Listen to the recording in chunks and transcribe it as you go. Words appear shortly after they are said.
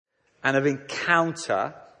and of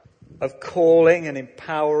encounter, of calling and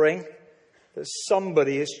empowering, that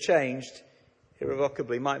somebody has changed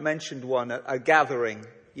irrevocably. Mike mentioned one at a gathering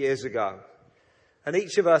years ago. And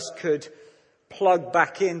each of us could plug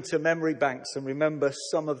back into memory banks and remember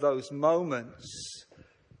some of those moments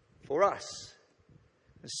for us.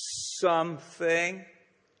 Something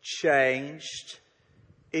changed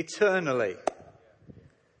eternally.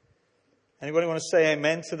 Anybody want to say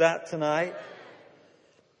amen to that tonight?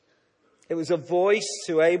 It was a voice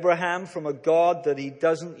to Abraham from a God that he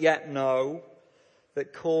doesn't yet know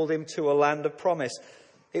that called him to a land of promise.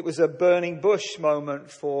 It was a burning bush moment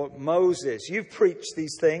for Moses. You've preached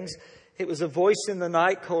these things. It was a voice in the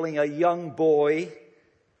night calling a young boy,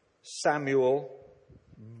 Samuel,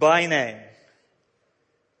 by name.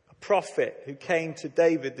 A prophet who came to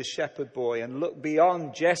David, the shepherd boy, and looked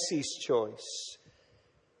beyond Jesse's choice,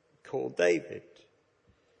 called David.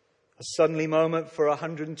 A suddenly moment for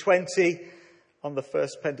 120 on the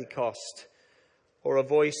first Pentecost. Or a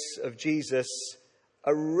voice of Jesus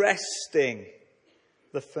arresting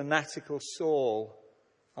the fanatical Saul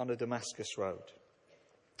on a Damascus road.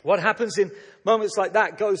 What happens in moments like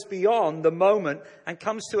that goes beyond the moment and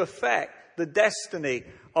comes to affect the destiny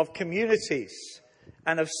of communities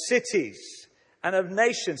and of cities and of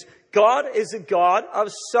nations. God is a God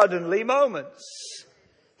of suddenly moments.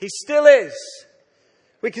 He still is.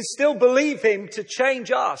 We can still believe him to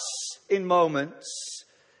change us in moments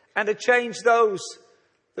and to change those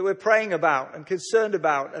that we're praying about and concerned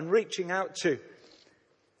about and reaching out to.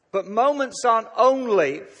 But moments aren't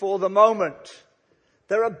only for the moment.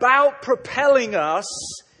 They're about propelling us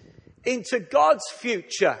into God's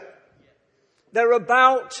future. They're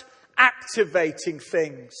about activating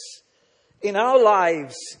things in our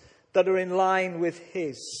lives that are in line with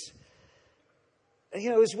his. You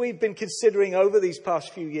know, as we've been considering over these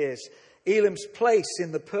past few years, Elim's place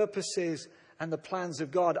in the purposes and the plans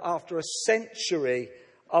of God after a century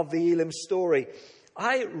of the Elim story,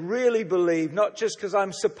 I really believe, not just because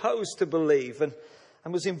I'm supposed to believe and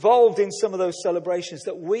was involved in some of those celebrations,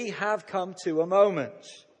 that we have come to a moment.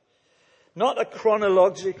 Not a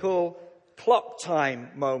chronological clock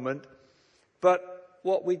time moment, but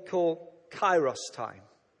what we call Kairos time.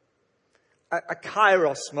 A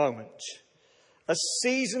Kairos moment. A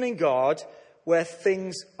season in God where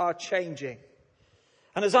things are changing.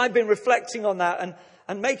 And as I've been reflecting on that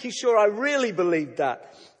and making sure I really believe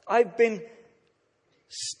that, I've been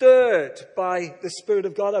stirred by the Spirit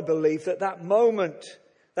of God, I believe, that moment,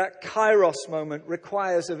 that Kairos moment,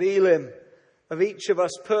 requires of Elim, of each of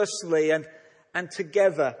us personally and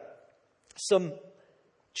together, some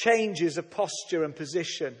changes of posture and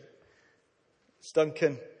position. As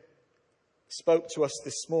Duncan spoke to us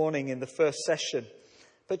this morning in the first session.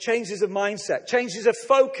 But changes of mindset, changes of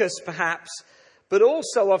focus perhaps, but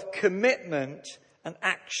also of commitment and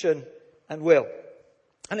action and will.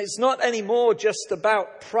 And it's not anymore just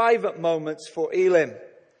about private moments for Elim,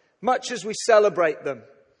 much as we celebrate them.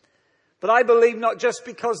 But I believe not just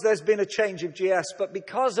because there's been a change of GS, but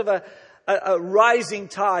because of a rising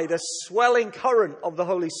tide, a swelling current of the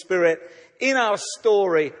Holy Spirit in our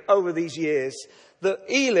story over these years, that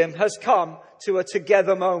Elim has come to a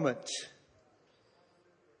together moment.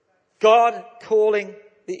 God calling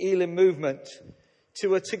the Elim movement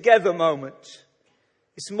to a together moment.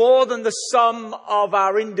 It's more than the sum of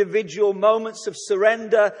our individual moments of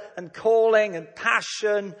surrender and calling and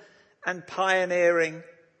passion and pioneering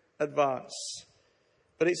advance.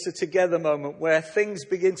 But it's a together moment where things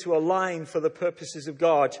begin to align for the purposes of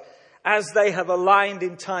God as they have aligned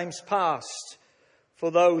in times past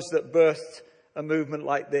for those that birthed a movement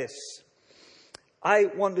like this. I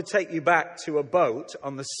want to take you back to a boat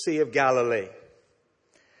on the Sea of Galilee,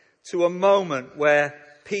 to a moment where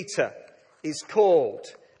Peter is called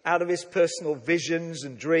out of his personal visions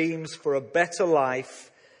and dreams for a better life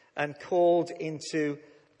and called into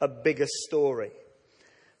a bigger story.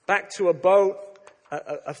 Back to a boat,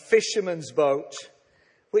 a fisherman's boat,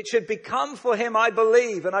 which had become for him, I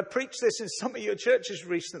believe, and I preached this in some of your churches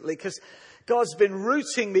recently, because God's been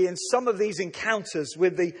rooting me in some of these encounters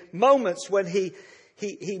with the moments when he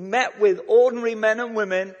met with ordinary men and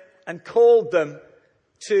women and called them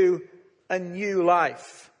to a new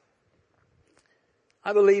life.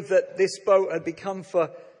 I believe that this boat had become for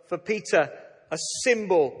Peter a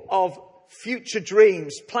symbol of future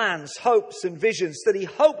dreams, plans, hopes and visions that he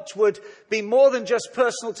hoped would be more than just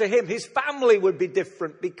personal to him. His family would be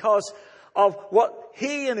different because of what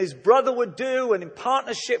he and his brother would do, and in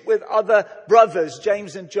partnership with other brothers,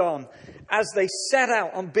 James and John, as they set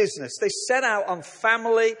out on business. They set out on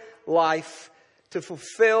family life to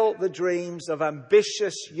fulfill the dreams of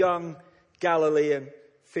ambitious young Galilean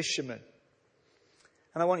fishermen.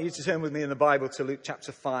 And I want you to turn with me in the Bible to Luke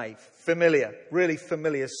chapter 5. Familiar, really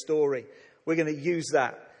familiar story. We're going to use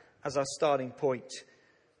that as our starting point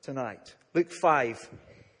tonight. Luke 5.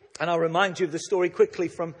 And I'll remind you of the story quickly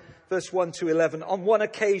from verse 1 to 11. On one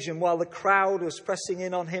occasion, while the crowd was pressing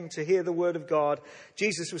in on him to hear the word of God,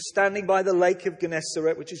 Jesus was standing by the lake of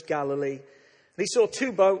Gennesaret, which is Galilee. And he saw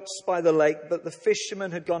two boats by the lake, but the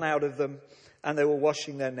fishermen had gone out of them, and they were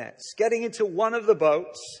washing their nets. Getting into one of the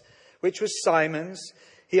boats, which was Simon's,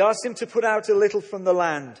 he asked him to put out a little from the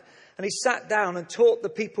land. And he sat down and taught the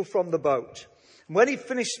people from the boat. And when he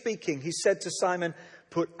finished speaking, he said to Simon,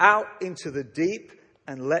 "Put out into the deep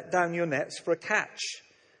and let down your nets for a catch."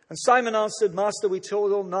 And Simon answered, "Master, we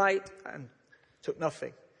toiled all night and took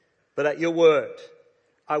nothing. But at your word,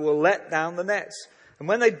 I will let down the nets." And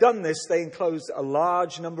when they'd done this, they enclosed a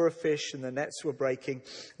large number of fish, and the nets were breaking.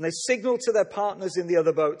 And they signaled to their partners in the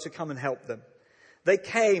other boat to come and help them. They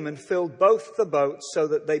came and filled both the boats so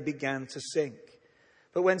that they began to sink.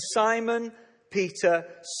 But when Simon Peter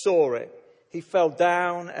saw it, he fell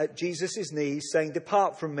down at Jesus' knees, saying,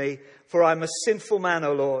 "Depart from me, for I'm a sinful man,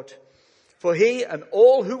 O Lord." For he and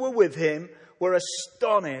all who were with him were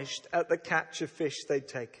astonished at the catch of fish they'd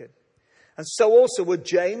taken. And so also were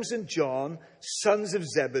James and John, sons of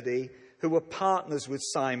Zebedee, who were partners with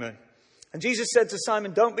Simon. And Jesus said to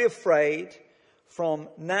Simon, "Don't be afraid. From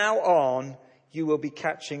now on, you will be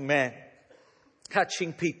catching men,"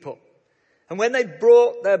 catching people. And when they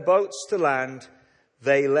brought their boats to land,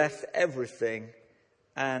 they left everything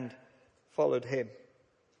and followed him.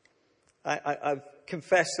 I've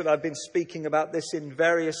confessed that I've been speaking about this in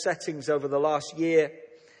various settings over the last year.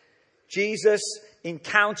 Jesus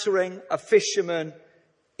encountering a fisherman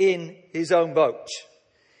in his own boat.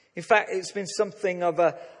 In fact, it's been something of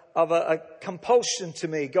a compulsion to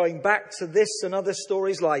me, going back to this and other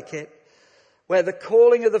stories like it, where the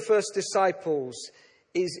calling of the first disciples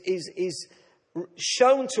is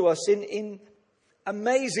shown to us in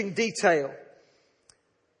amazing detail.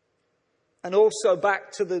 And also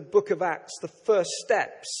back to the book of Acts, the first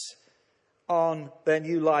steps on their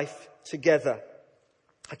new life together.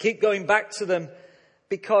 I keep going back to them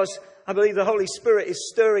because I believe the Holy Spirit is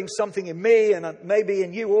stirring something in me and maybe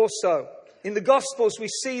in you also. In the Gospels, we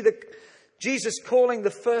see that Jesus calling the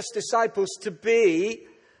first disciples to be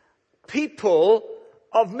people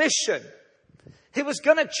of mission. He was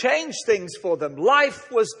going to change things for them. Life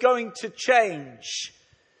was going to change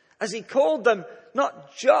as he called them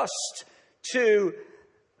not just to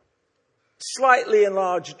slightly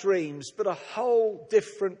enlarged dreams, but a whole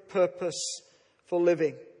different purpose for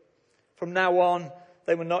living. From now on,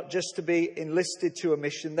 they were not just to be enlisted to a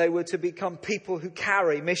mission. They were to become people who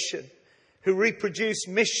carry mission, who reproduce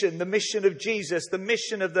mission, the mission of Jesus, the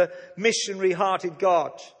mission of the missionary-hearted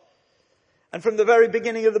God. And from the very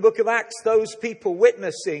beginning of the book of Acts, those people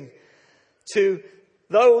witnessing to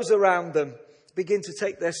those around them begin to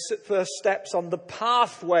take their first steps on the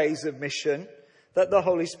pathways of mission that the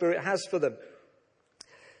Holy Spirit has for them.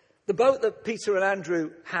 The boat that Peter and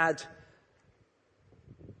Andrew had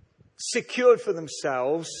secured for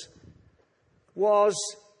themselves was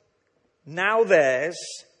now theirs.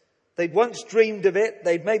 They'd once dreamed of it.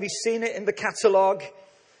 They'd maybe seen it in the catalogue.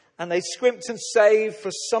 And they scrimped and saved for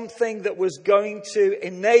something that was going to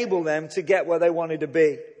enable them to get where they wanted to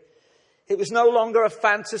be. It was no longer a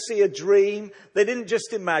fantasy, a dream. They didn't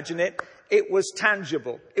just imagine it. It was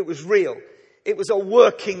tangible. It was real. It was a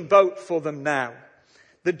working boat for them now.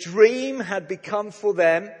 The dream had become for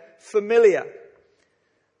them familiar.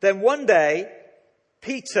 Then one day,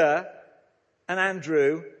 Peter and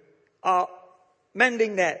Andrew are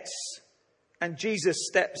mending nets. And Jesus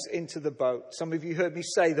steps into the boat. Some of you heard me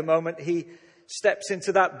say the moment he steps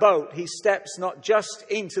into that boat, he steps not just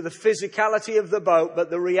into the physicality of the boat, but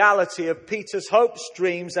the reality of Peter's hopes,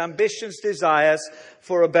 dreams, ambitions, desires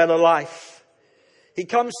for a better life. He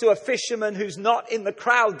comes to a fisherman who's not in the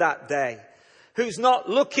crowd that day, who's not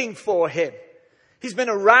looking for him. He's been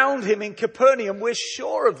around him in Capernaum, we're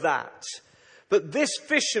sure of that. But this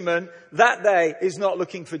fisherman that day is not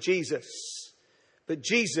looking for Jesus. But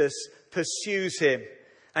Jesus pursues him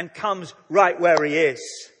and comes right where he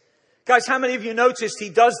is. Guys, how many of you noticed he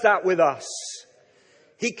does that with us?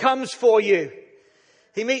 He comes for you.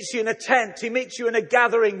 He meets you in a tent. He meets you in a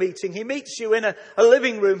gathering meeting. He meets you in a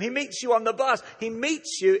living room. He meets you on the bus. He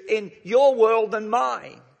meets you in your world and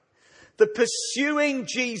mine. The pursuing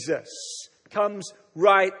Jesus comes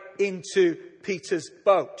right into Peter's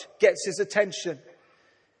boat, gets his attention,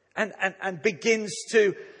 and begins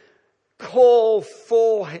to call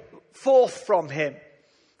forth from him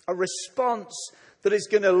a response that is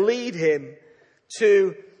going to lead him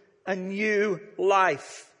to a new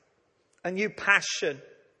life, a new passion.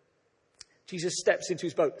 Jesus steps into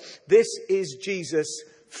his boat. This is Jesus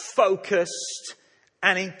focused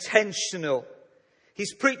and intentional.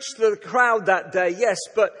 He's preached to the crowd that day, yes,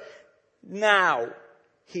 but now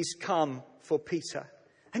he's come for Peter.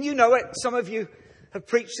 And you know it, some of you have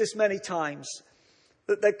preached this many times,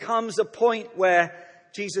 that there comes a point where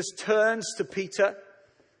Jesus turns to Peter.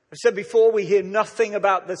 I said before, we hear nothing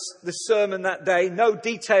about the sermon that day. No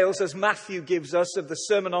details, as Matthew gives us, of the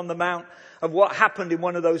Sermon on the Mount, of what happened in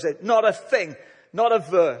one of those days. Not a thing, not a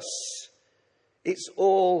verse. It's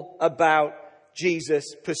all about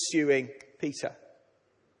Jesus pursuing Peter.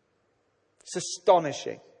 It's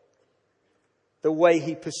astonishing the way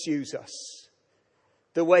he pursues us.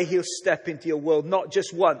 The way he'll step into your world, not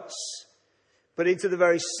just once, but into the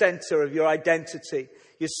very center of your identity,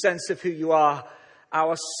 your sense of who you are,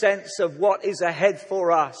 our sense of what is ahead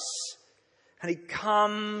for us. And he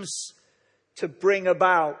comes to bring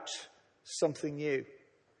about something new.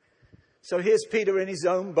 So here's Peter in his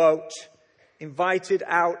own boat, invited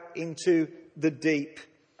out into the deep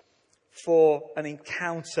for an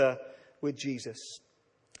encounter with Jesus.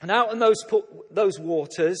 And out in those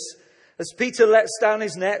waters, as Peter lets down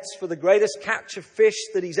his nets for the greatest catch of fish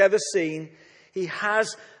that he's ever seen, he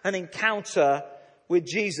has an encounter with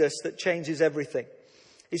Jesus that changes everything.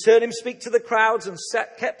 He's heard him speak to the crowds and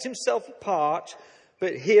kept himself apart.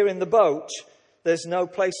 But here in the boat, there's no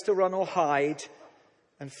place to run or hide.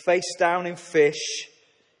 And face down in fish,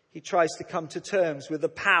 he tries to come to terms with the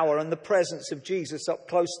power and the presence of Jesus up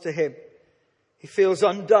close to him. He feels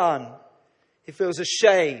undone. He feels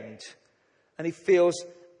ashamed. And he feels,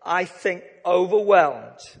 I think,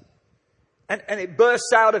 overwhelmed. And it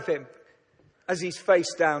bursts out of him as he's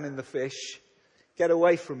face down in the fish. Get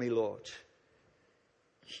away from me, Lord.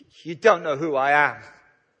 You don't know who I am.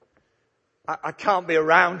 I can't be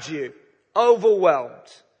around you. Overwhelmed,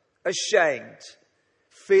 ashamed,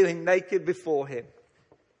 feeling naked before him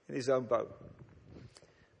in his own boat.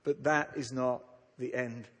 But that is not the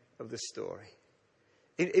end of the story.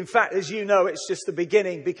 In fact, as you know, it's just the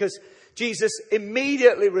beginning, because Jesus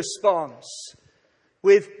immediately responds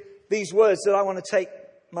with these words that I want to take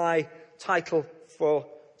my title for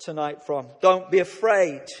tonight from. Don't be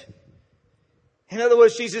afraid. In other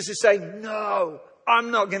words, Jesus is saying, no,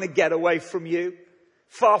 I'm not going to get away from you.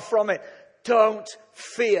 Far from it. Don't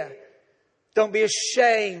fear. Don't be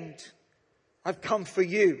ashamed. I've come for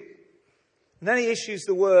you. And then he issues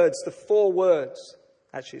the words, the 4 words.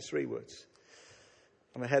 Actually, it's 3 words.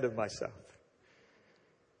 I'm ahead of myself.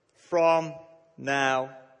 From now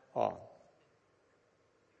on.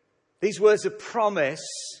 These words of promise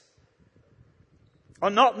are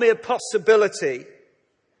not mere possibility,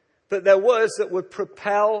 but they're words that would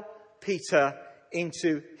propel Peter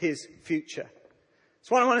into his future. It's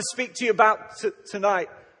what I want to speak to you about tonight.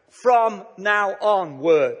 From now on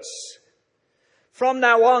words. From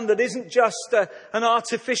now on, that isn't just an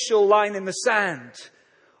artificial line in the sand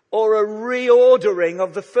or a reordering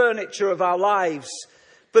of the furniture of our lives,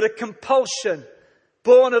 but a compulsion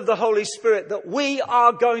born of the Holy Spirit that we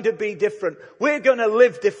are going to be different. We're going to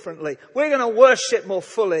live differently. We're going to worship more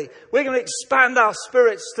fully. We're going to expand our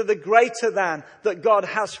spirits to the greater than that God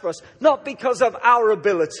has for us. Not because of our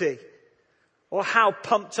ability or how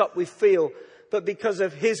pumped up we feel, but because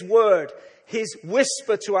of His word, His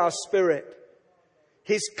whisper to our spirit,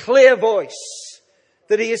 His clear voice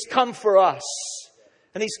that He has come for us.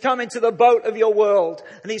 And He's come into the boat of your world.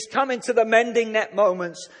 And He's come into the mending net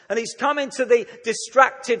moments. And He's come into the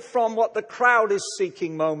distracted from what the crowd is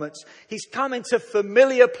seeking moments. He's come into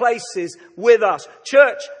familiar places with us.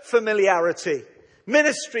 Church familiarity.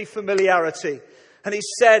 Ministry familiarity. And He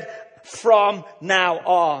said, from now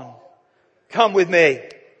on, come with me.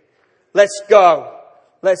 Let's go.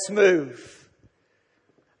 Let's move.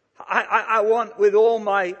 I want with all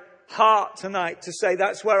my heart tonight to say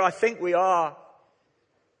that's where I think we are.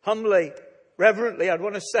 Humbly, reverently, I'd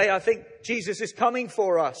want to say I think Jesus is coming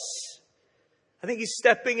for us. I think He's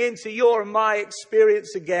stepping into your and my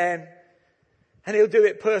experience again. And He'll do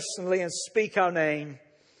it personally and speak our name.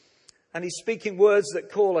 And He's speaking words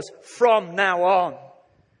that call us from now on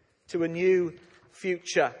to a new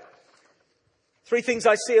future. 3 things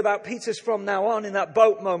I see about Peter's from now on in that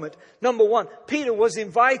boat moment. Number 1, Peter was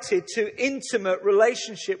invited to intimate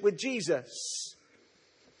relationship with Jesus.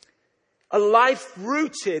 A life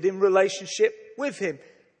rooted in relationship with Him.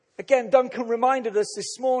 Again, Duncan reminded us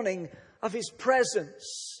this morning of His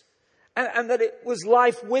presence. And that it was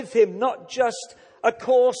life with Him, not just a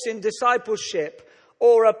course in discipleship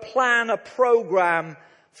or a plan, a program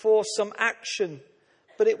for some action.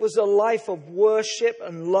 But it was a life of worship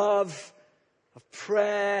and love of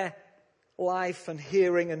prayer, life, and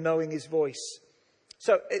hearing and knowing his voice.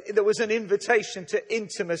 So there was an invitation to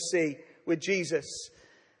intimacy with Jesus.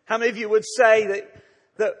 How many of you would say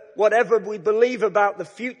that whatever we believe about the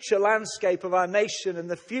future landscape of our nation and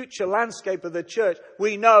the future landscape of the church,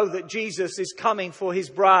 we know that Jesus is coming for his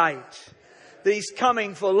bride, that he's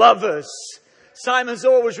coming for lovers. Simon's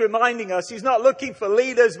always reminding us he's not looking for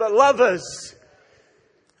leaders but lovers.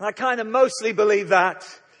 And I kind of mostly believe that.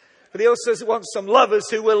 But he also wants some lovers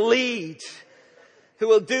who will lead, who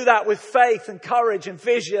will do that with faith and courage and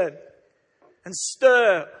vision and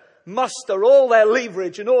muster all their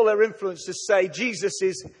leverage and all their influence to say, Jesus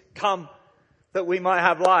is come that we might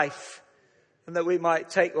have life and that we might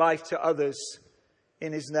take life to others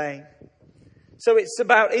in his name. So it's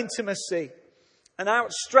about intimacy. An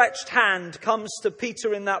outstretched hand comes to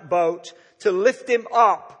Peter in that boat to lift him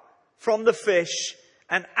up from the fish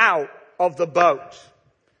and out of the boat.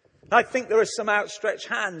 I think there are some outstretched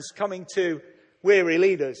hands coming to weary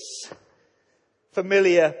leaders,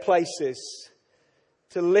 familiar places,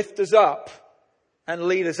 to lift us up and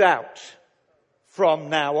lead us out from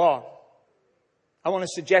now on. I want to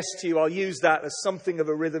suggest to you, I'll use that as something of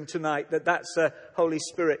a rhythm tonight, that's a Holy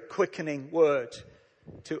Spirit quickening word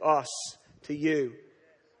to us, to you,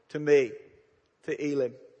 to me, to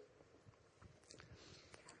Elim.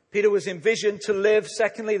 Peter was envisioned to live,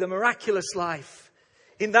 secondly, the miraculous life.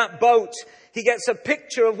 In that boat, he gets a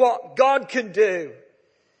picture of what God can do.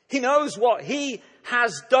 He knows what he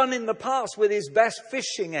has done in the past with his best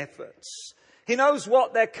fishing efforts. He knows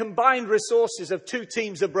what their combined resources of two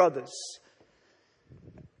teams of brothers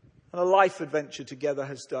and a life adventure together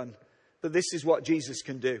has done. But this is what Jesus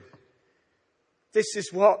can do. This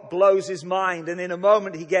is what blows his mind. And in a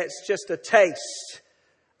moment, he gets just a taste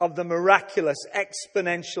of the miraculous,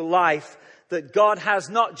 exponential life that God has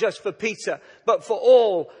not just for Peter, but for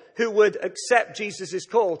all who would accept Jesus'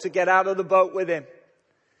 call to get out of the boat with him.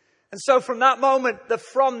 And so from that moment, the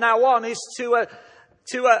from now on is to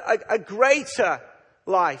a greater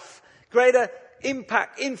life, greater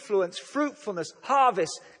impact, influence, fruitfulness,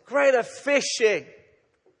 harvest, greater fishing,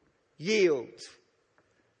 yield,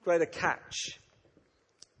 greater catch.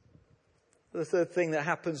 The third thing that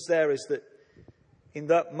happens there is that in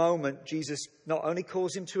that moment, Jesus not only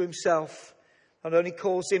calls him to himself, not only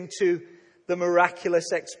calls him to the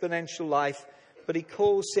miraculous exponential life, but he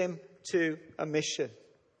calls him to a mission.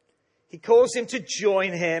 He calls him to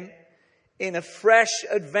join him in a fresh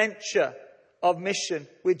adventure of mission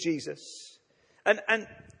with Jesus. And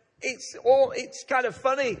it's kind of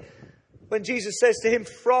funny when Jesus says to him,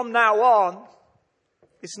 from now on,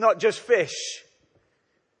 it's not just fish.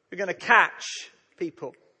 You're going to catch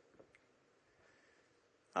people.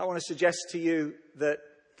 I want to suggest to you that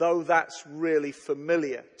though that's really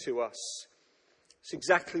familiar to us, it's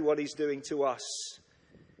exactly what he's doing to us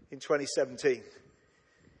in 2017.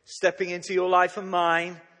 Stepping into your life and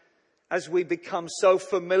mine as we become so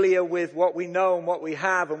familiar with what we know and what we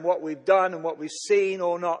have and what we've done and what we've seen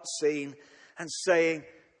or not seen, and saying,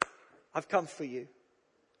 I've come for you.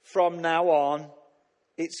 From now on,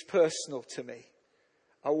 it's personal to me.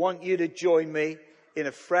 I want you to join me in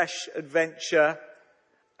a fresh adventure,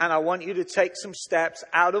 and I want you to take some steps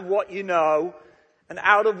out of what you know and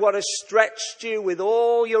out of what has stretched you with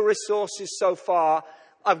all your resources so far.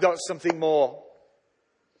 I've got something more.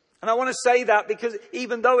 And I want to say that because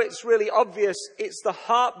even though it's really obvious, it's the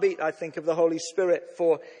heartbeat, I think, of the Holy Spirit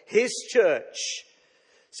for his church.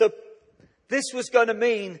 So this was going to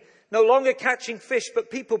mean no longer catching fish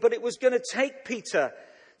but people, but it was going to take Peter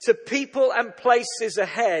to people and places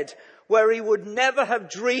ahead where he would never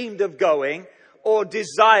have dreamed of going or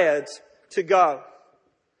desired to go.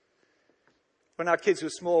 When our kids were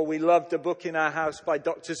small, we loved a book in our house by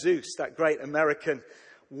Dr. Seuss, that great American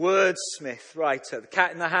wordsmith writer, The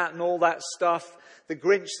Cat in the Hat and all that stuff, The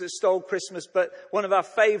Grinch That Stole Christmas. But one of our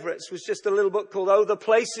favourites was just a little book called Oh, the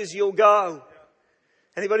Places You'll Go.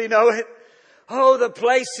 Anybody know it? Oh, the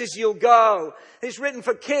places you'll go. It's written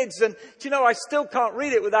for kids, and do you know, I still can't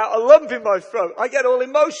read it without a lump in my throat. I get all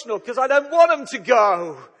emotional because I don't want them to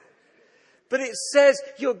go. But it says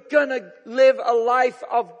you're going to live a life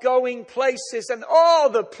of going places, and all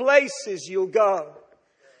the places you'll go.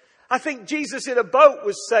 I think Jesus in a boat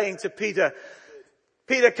was saying to Peter,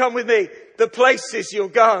 Peter, come with me. The places you'll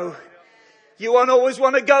go. You won't always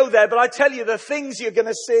want to go there, but I tell you, the things you're going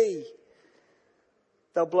to see,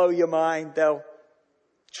 they'll blow your mind. They'll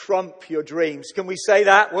trump your dreams. Can we say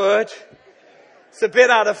that word? It's a bit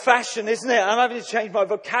out of fashion, isn't it? I'm having to change my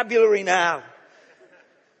vocabulary now.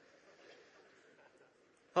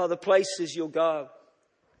 Oh, the places you'll go.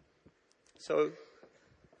 So,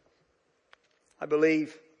 I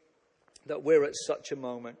believe that we're at such a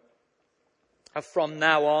moment, a from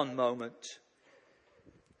now on moment.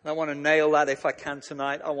 And I want to nail that if I can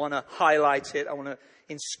tonight. I want to highlight it. I want to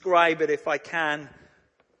inscribe it if I can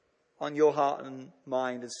on your heart and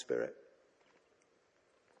mind and spirit.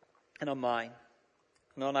 And on mine.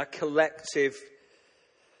 And on our collective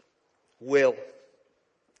will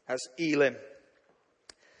as Elim.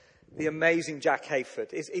 The amazing Jack Hayford.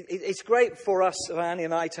 It's great for us, Annie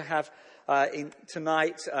and I, to have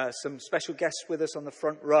tonight some special guests with us on the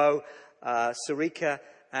front row. Sarika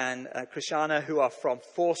and Krishana, who are from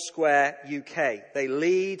Foursquare UK. They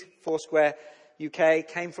lead Foursquare UK,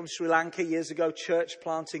 came from Sri Lanka years ago, church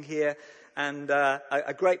planting here, and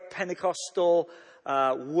a great Pentecostal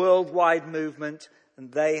worldwide movement. And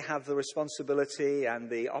they have the responsibility and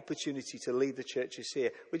the opportunity to lead the churches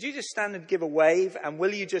here. Would you just stand and give a wave, and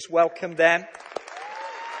will you just welcome them?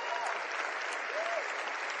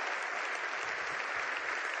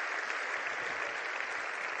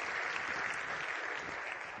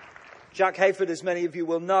 Jack Hayford, as many of you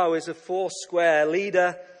will know, is a Foursquare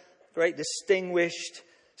leader, great distinguished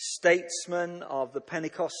statesman of the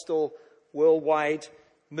Pentecostal worldwide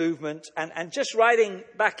movement. And just writing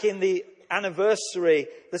back in the anniversary,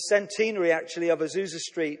 the centenary actually of Azusa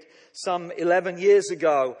Street, some 11 years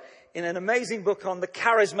ago, in an amazing book on the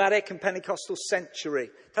charismatic and Pentecostal century,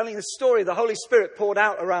 telling the story the Holy Spirit poured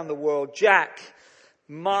out around the world. Jack,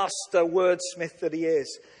 master wordsmith that he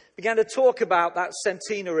is, began to talk about that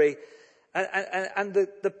centenary and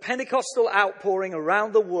the Pentecostal outpouring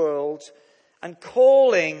around the world, and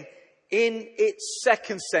calling in its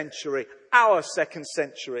second century, our second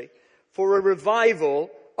century, for a revival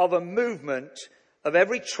of a movement of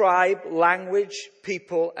every tribe, language,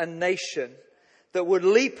 people and nation that would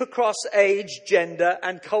leap across age, gender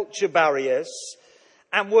and culture barriers,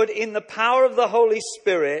 and would, in the power of the Holy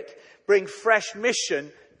Spirit, bring fresh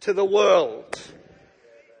mission to the world.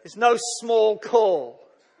 It's no small call.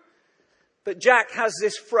 But Jack has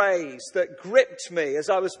this phrase that gripped me as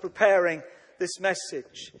I was preparing this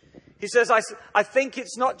message. He says, I think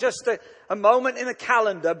it's not just a moment in a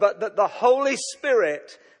calendar, but that the Holy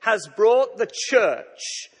Spirit has brought the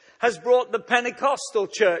church, has brought the Pentecostal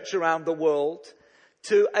church around the world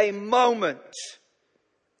to a moment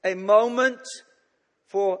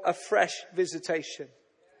for a fresh visitation,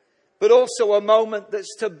 but also a moment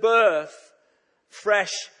that's to birth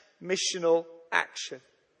fresh missional action.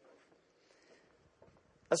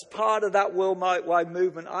 As part of that worldwide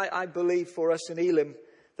movement, I believe for us in Elim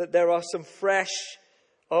that there are some fresh,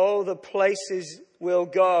 the places we'll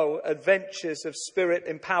go, adventures of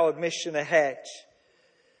Spirit-empowered mission ahead.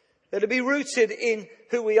 That'll be rooted in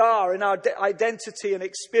who we are, in our identity and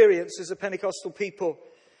experience as a Pentecostal people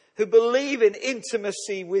who believe in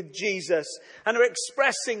intimacy with Jesus and are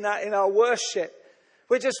expressing that in our worship.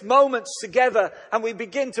 We're just moments together and we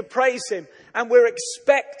begin to praise Him, and we're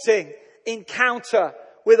expecting encounter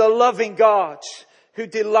with a loving God who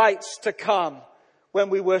delights to come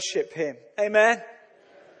when we worship Him. Amen?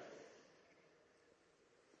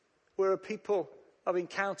 We're a people of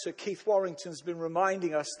encounter. Keith Warrington's been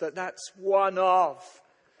reminding us that that's one of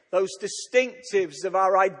those distinctives of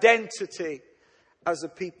our identity as a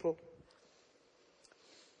people.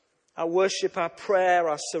 Our worship, our prayer,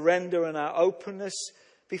 our surrender and our openness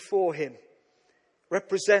before Him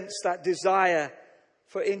represents that desire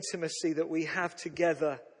for intimacy that we have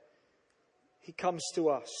together. He comes to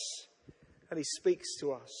us and He speaks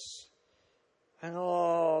to us. And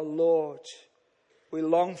Lord, we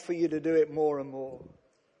long for You to do it more and more.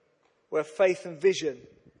 Where faith and vision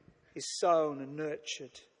is sown and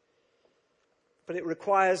nurtured. But it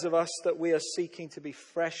requires of us that we are seeking to be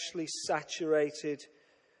freshly saturated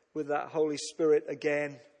with that Holy Spirit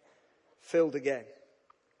again, filled again.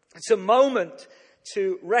 It's a moment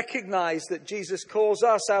to recognize that Jesus calls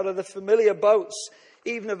us out of the familiar boats,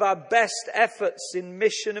 even of our best efforts in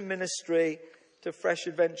mission and ministry, to fresh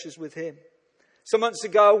adventures with Him. Some months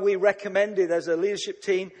ago, we recommended as a leadership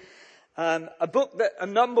team a book that a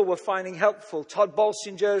number were finding helpful. Todd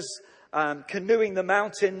Bolsinger's Canoeing the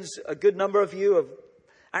Mountains. A good number of you have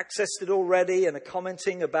accessed it already and are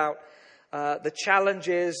commenting about the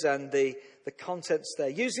challenges and the contents there.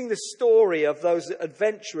 Using the story of those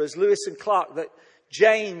adventurers, Lewis and Clark, that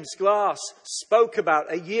James Glass spoke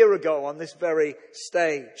about a year ago on this very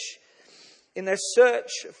stage. In their search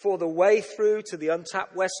for the way through to the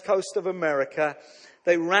untapped west coast of America,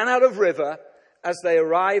 they ran out of river as they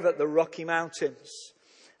arrive at the Rocky Mountains.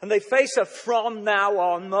 And they face a from now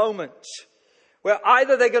on moment where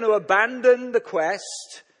either they're going to abandon the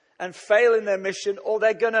quest and fail in their mission, or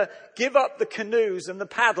they're going to give up the canoes and the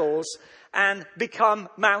paddles and become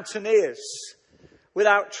mountaineers.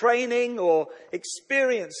 Without training or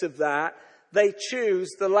experience of that, they choose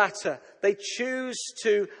the latter. They choose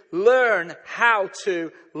to learn how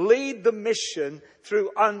to lead the mission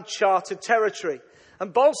through uncharted territory.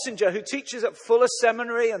 And Bolsinger, who teaches at Fuller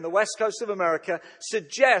Seminary and the West Coast of America,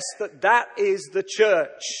 suggests that that is the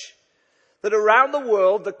church. That around the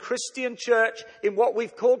world, the Christian church, in what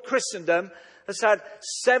we've called Christendom, has had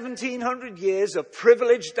 1700 years of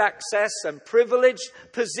privileged access and privileged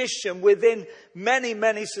position within many,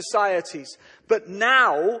 many societies. But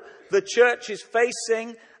now the church is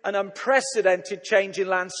facing an unprecedented change in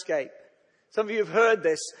landscape. Some of you have heard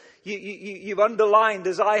this. You've underlined,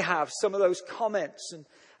 as I have, some of those comments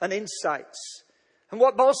and insights. And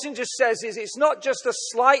what Bolsinger says is it's not just a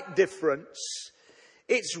slight difference.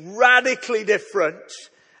 It's radically different.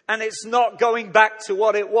 And it's not going back to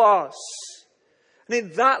what it was. And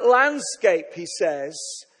in that landscape, he says,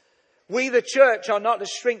 we, the church, are not to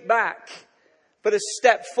shrink back, but to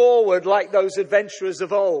step forward like those adventurers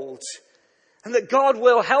of old. And that God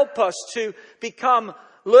will help us to become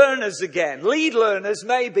learners again. Lead learners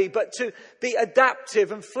maybe, but to be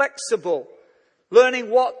adaptive and flexible.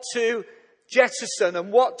 Learning what to jettison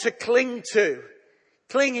and what to cling to.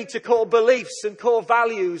 Clinging to core beliefs and core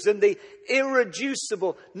values and the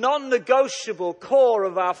irreducible, non-negotiable core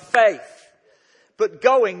of our faith. But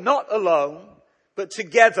going not alone, but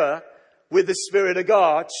together with the Spirit of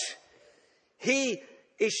God. He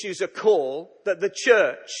issues a call that the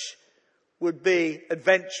church would be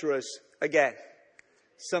adventurers again.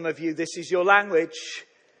 Some of you, this is your language.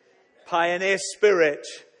 Pioneer spirit.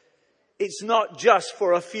 It's not just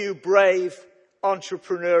for a few brave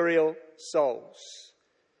entrepreneurial souls.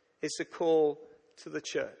 It's a call to the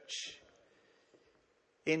church.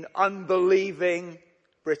 In unbelieving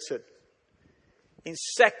Britain. In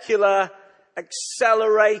secular,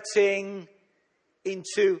 accelerating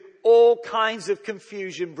into all kinds of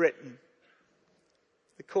confusion Britain.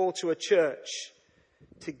 The call to a church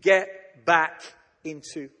to get back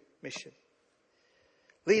into mission.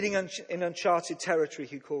 Leading in uncharted territory,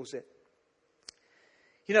 he calls it.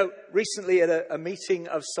 You know, recently at a meeting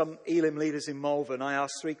of some Elim leaders in Malvern, I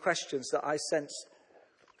asked 3 questions that I sensed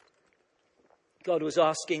God was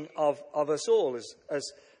asking of us all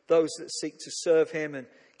as those that seek to serve him and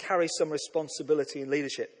carry some responsibility in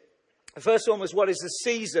leadership. The first one was, what is the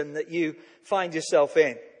season that you find yourself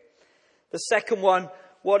in? The second one,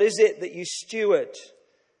 what is it that you steward?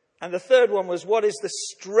 And the third one was, what is the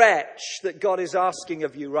stretch that God is asking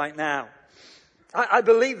of you right now? I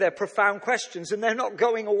believe they're profound questions and they're not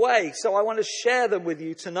going away. So I want to share them with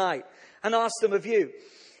you tonight and ask them of you.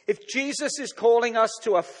 If Jesus is calling us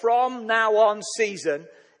to a from now on season,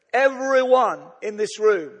 everyone in this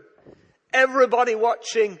room, everybody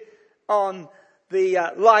watching on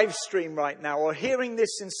the live stream right now or hearing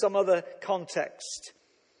this in some other context,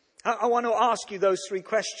 I want to ask you those 3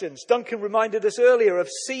 questions. Duncan reminded us earlier of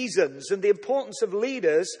seasons and the importance of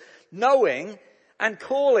leaders knowing and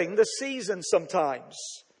calling the season sometimes.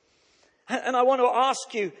 And I want to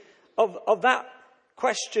ask you of that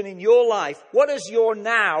question in your life, what does your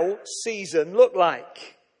now season look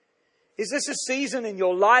like? Is this a season in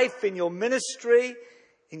your life, in your ministry,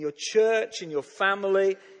 in your church, in your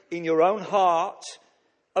family, in your own heart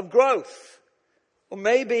of growth? Or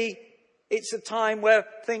maybe it's a time where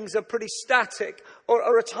things are pretty static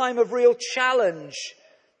or a time of real challenge.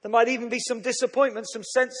 There might even be some disappointment, some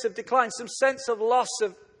sense of decline, some sense of loss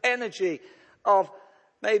of energy, of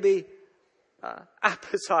maybe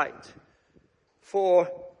appetite for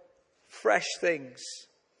fresh things.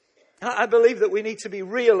 I believe that we need to be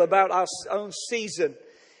real about our own season.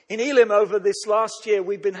 In Elim over this last year,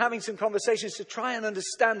 we've been having some conversations to try and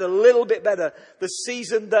understand a little bit better the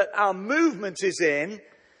season that our movement is in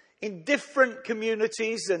different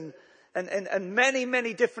communities and many,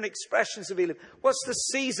 many different expressions of Elim. What's the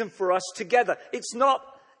season for us together? It's not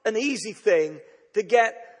an easy thing to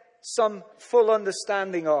get some full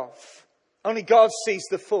understanding of. Only God sees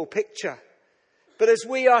the full picture. But as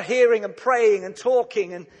we are hearing and praying and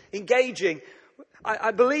talking and engaging,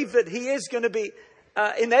 I believe that he is going to be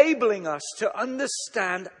enabling us to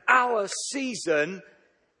understand our season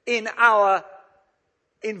in our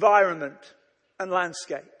environment and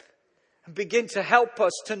landscape. And begin to help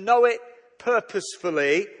us to know it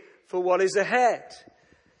purposefully for what is ahead.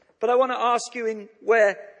 But I want to ask you in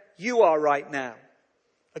where you are right now.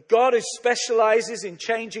 A God who specializes in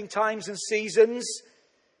changing times and seasons,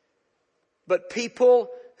 but people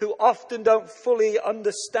who often don't fully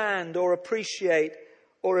understand or appreciate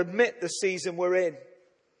or admit the season we're in.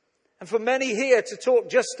 And for many here, to talk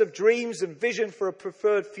just of dreams and vision for a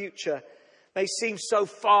preferred future may seem so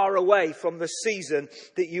far away from the season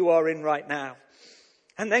that you are in right now.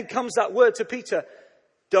 And then comes that word to Peter,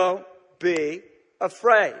 don't be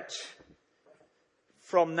afraid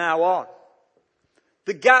from now on.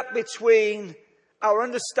 The gap between our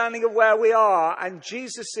understanding of where we are and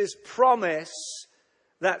Jesus' promise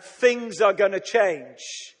that things are going to change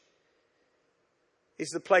is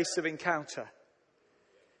the place of encounter.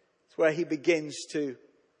 It's where he begins to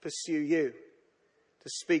pursue you, to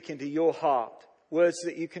speak into your heart, words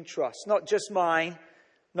that you can trust. Not just mine,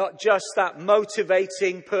 not just that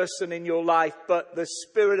motivating person in your life, but the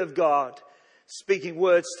Spirit of God speaking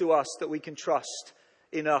words to us that we can trust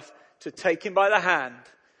enough to take him by the hand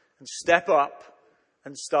and step up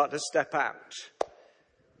and start to step out.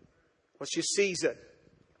 What's your season?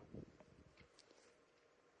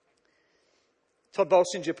 Todd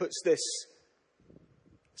Bolsinger puts this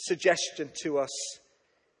suggestion to us,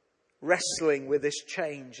 wrestling with this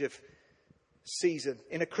change of season.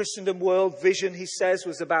 In a Christendom world, vision, he says,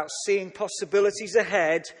 was about seeing possibilities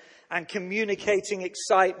ahead and communicating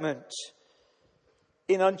excitement.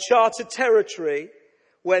 In uncharted territory,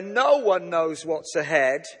 where no one knows what's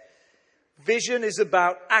ahead, vision is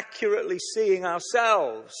about accurately seeing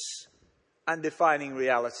ourselves and defining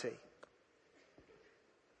reality.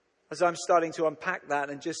 As I'm starting to unpack that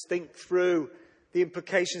and just think through the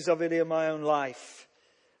implications of it in my own life,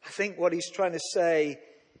 I think what he's trying to say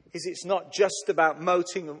is it's not just about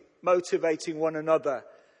motivating one another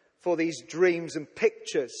for these dreams and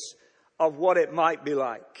pictures of what it might be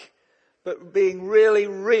like, but being really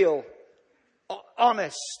real,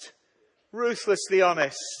 honest, ruthlessly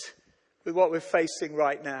honest with what we're facing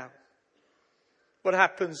right now. What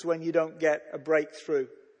happens when you don't get a breakthrough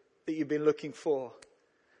that you've been looking for?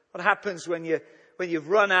 What happens when you've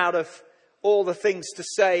run out of all the things to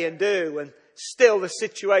say and do and still the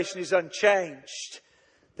situation is unchanged?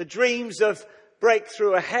 The dreams of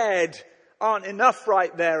breakthrough ahead aren't enough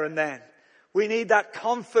right there and then. We need that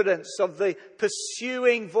confidence of the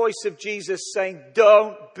pursuing voice of Jesus saying,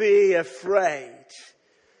 don't be afraid.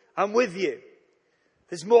 I'm with you.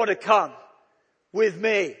 There's more to come. With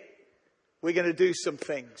me. We're going to do some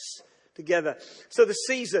things together. So the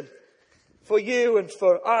season for you and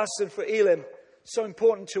for us and for Elim, so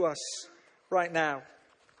important to us right now.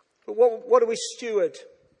 But what do we steward?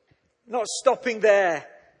 Not stopping there.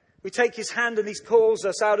 We take his hand and he calls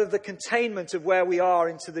us out of the containment of where we are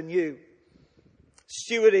into the new.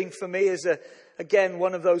 Stewarding for me is, again,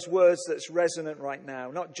 one of those words that's resonant right now.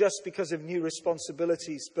 Not just because of new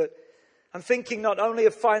responsibilities, but I'm thinking not only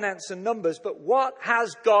of finance and numbers, but what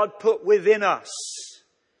has God put within us?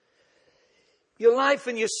 Your life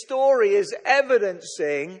and your story is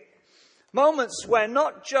evidencing moments where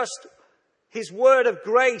not just his word of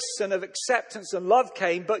grace and of acceptance and love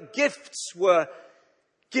came, but gifts were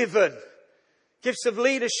given. Gifts of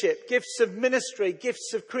leadership, gifts of ministry,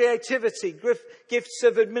 gifts of creativity, gifts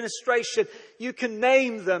of administration. You can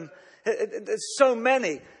name them. There's so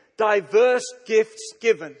many diverse gifts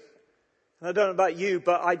given. And I don't know about you,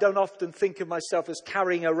 but I don't often think of myself as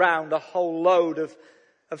carrying around a whole load of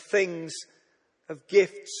things, of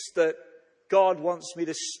gifts that God wants me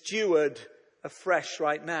to steward afresh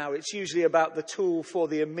right now. It's usually about the tool for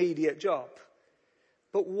the immediate job.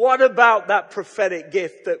 But what about that prophetic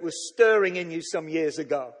gift that was stirring in you some years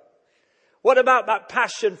ago? What about that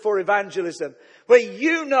passion for evangelism, where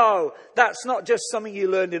you know that's not just something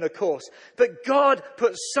you learned in a course, but God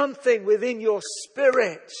put something within your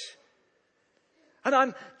spirit? And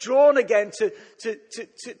I'm drawn again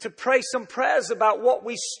to pray some prayers about what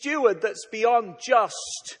we steward that's beyond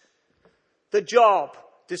just the job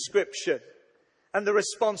description and the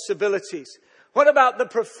responsibilities. What about the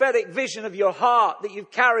prophetic vision of your heart that you've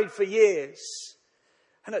carried for years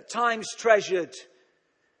and at times treasured,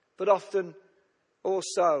 but often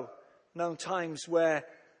also known times where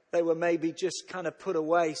they were maybe just kind of put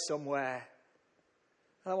away somewhere?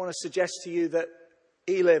 And I want to suggest to you that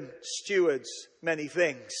Elim stewards many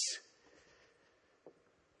things.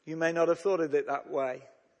 You may not have thought of it that way.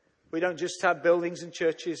 We don't just have buildings and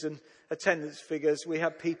churches and attendance figures. We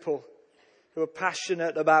have people who are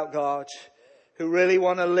passionate about God, who really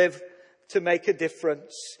want to live to make a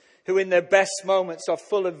difference, who in their best moments are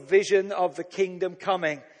full of vision of the kingdom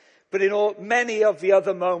coming. But in many of the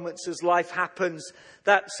other moments as life happens,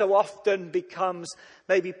 that so often becomes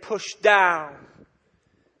maybe pushed down.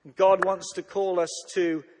 God wants to call us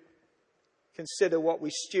to consider what we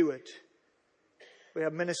steward. We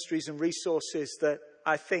have ministries and resources that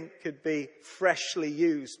I think could be freshly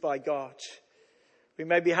used by God. We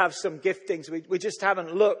maybe have some giftings. We just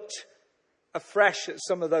haven't looked afresh at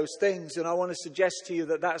some of those things. And I want to suggest to you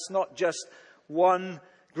that that's not just one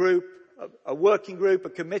group a working group, a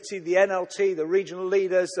committee, the NLT, the regional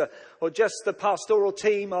leaders, or just the pastoral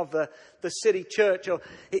team of the city church.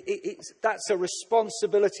 That's a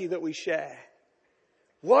responsibility that we share.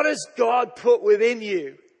 What has God put within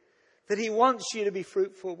you that he wants you to be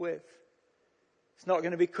fruitful with? It's not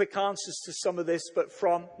going to be quick answers to some of this, but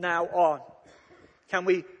from now on, can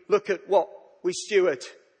we look at what we steward?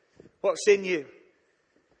 What's in you?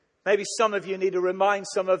 Maybe some of you need to remind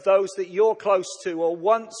some of those that you're close to or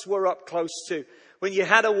once were up close to when you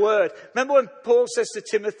had a word. Remember when Paul says to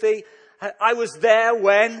Timothy, I was there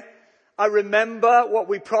when I remember what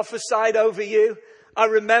we prophesied over you. I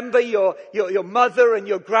remember your mother and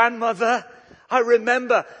your grandmother. I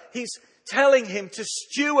remember. He's telling him to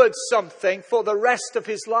steward something for the rest of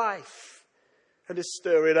his life and to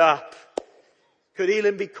stir it up. Could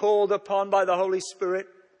Elim be called upon by the Holy Spirit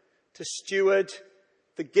to steward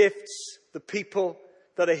the gifts, the people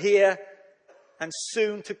that are here and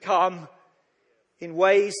soon to come in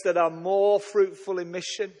ways that are more fruitful in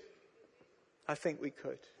mission? I think we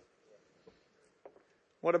could.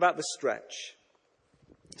 What about the stretch?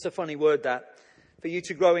 It's a funny word, that. For you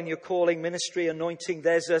to grow in your calling, ministry, anointing,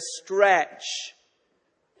 there's a stretch.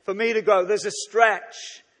 For me to grow, there's a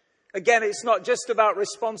stretch. Again, it's not just about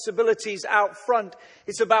responsibilities out front.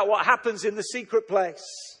 It's about what happens in the secret place.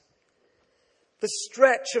 The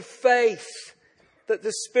stretch of faith that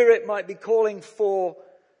the Spirit might be calling for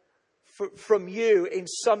from you in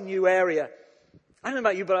some new area. I don't know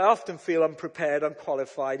about you, but I often feel unprepared,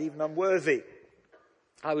 unqualified, even unworthy.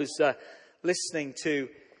 I was listening to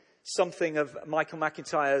something of Michael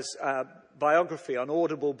McIntyre's biography on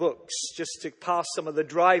Audible Books, just to pass some of the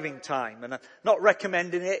driving time. And I'm not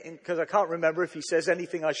recommending it because I can't remember if he says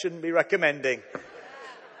anything I shouldn't be recommending.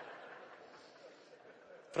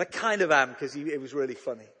 But I kind of am, because it was really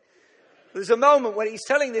funny. There's a moment when he's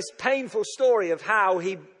telling this painful story of how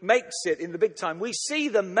he makes it in the big time. We see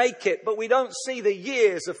them make it, but we don't see the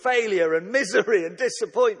years of failure and misery and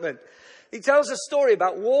disappointment. He tells a story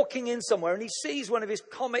about walking in somewhere and he sees one of his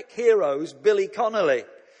comic heroes, Billy Connolly.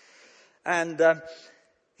 And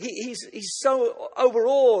he's so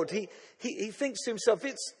overawed. He thinks to himself,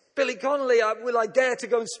 it's Billy Connolly, will I dare to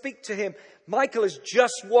go and speak to him? Michael has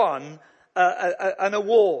just won an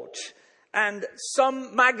award. And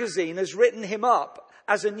some magazine has written him up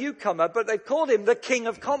as a newcomer, but they've called him the King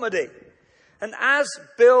of Comedy. And as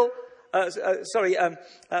Billy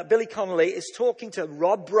Connolly is talking to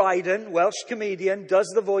Rob Brydon, Welsh comedian, does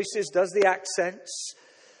the voices, does the accents,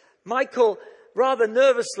 Michael rather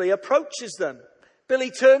nervously approaches them.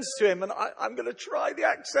 Billy turns to him, and I'm going to try the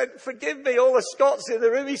accent, forgive me, all the Scots in the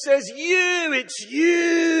room. He says, it's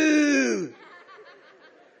you.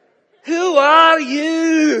 Who are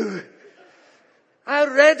you? I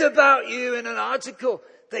read about you in an article.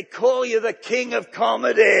 They call you the King of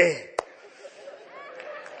Comedy.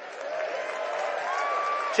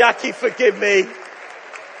 Jackie, forgive me.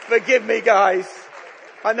 Forgive me, guys.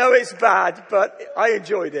 I know it's bad, but I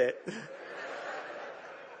enjoyed it.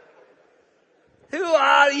 Who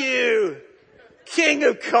are you? King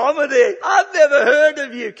of Comedy. I've never heard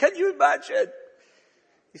of you. Can you imagine?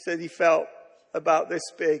 He said he felt about this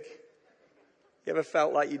big. You ever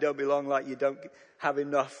felt like you don't belong, like you don't have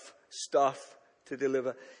enough stuff to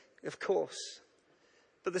deliver? Of course.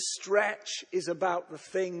 But the stretch is about the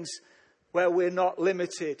things where we're not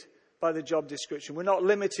limited by the job description. We're not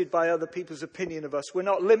limited by other people's opinion of us. We're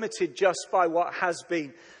not limited just by what has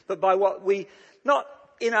been, but by what we, not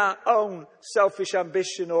in our own selfish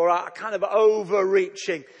ambition or our kind of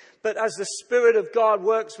overreaching, but as the Spirit of God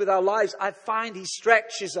works with our lives, I find he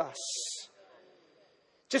stretches us.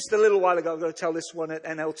 Just a little while ago, I'm going to tell this one at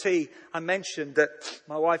NLT, I mentioned that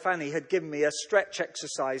my wife Annie had given me a stretch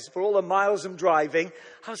exercise. For all the miles I'm driving,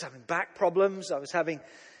 I was having back problems. I was having,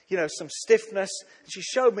 some stiffness. And she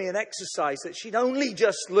showed me an exercise that she'd only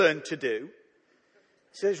just learned to do.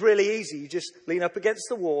 So it's really easy. You just lean up against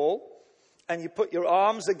the wall and you put your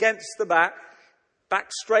arms against the back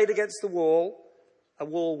straight against the wall. A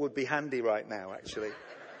wall would be handy right now, actually.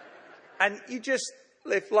 And you just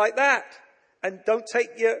lift like that. And don't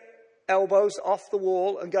take your elbows off the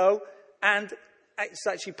wall and go. And it's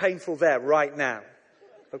actually painful there right now.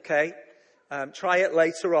 Okay? Try it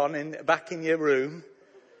later on back in your room.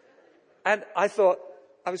 And I thought,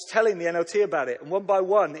 I was telling the NLT about it. And one by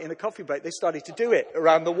one, in a coffee break, they started to do it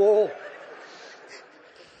around the wall.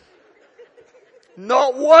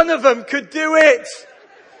 Not one of them could do it.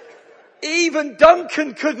 Even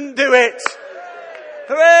Duncan couldn't do it.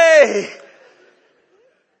 Hooray!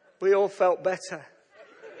 We all felt better.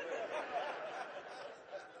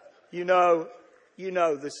 There's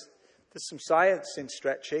some science in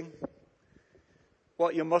stretching.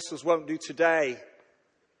 what your muscles won't do today,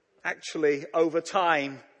 actually, over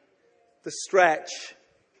time, the stretch.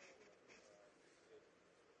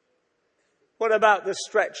 What about the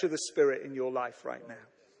stretch of the Spirit in your life right now?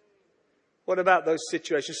 What about those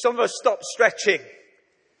situations? Some of us stop stretching,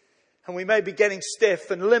 and we may be getting stiff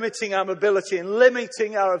and limiting our mobility and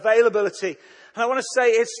limiting our availability. And I want to say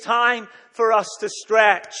it's time for us to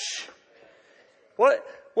stretch. What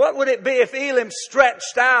would it be if Elim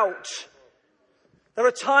stretched out? There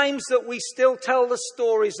are times that we still tell the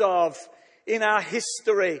stories of in our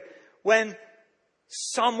history when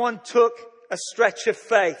someone took a stretch of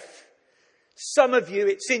faith. Some of you,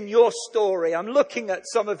 it's in your story. I'm looking at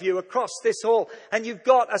some of you across this hall, and you've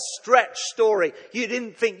got a stretch story. You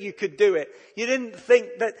didn't think you could do it. You didn't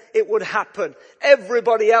think that it would happen.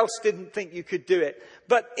 Everybody else didn't think you could do it.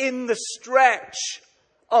 But in the stretch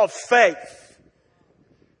of faith,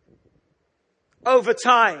 over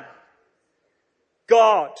time,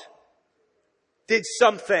 God did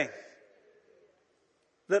something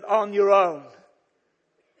that on your own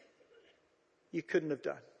you couldn't have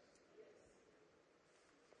done.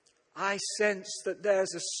 I sense that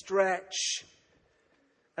there's a stretch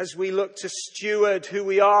as we look to steward who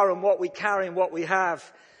we are and what we carry and what we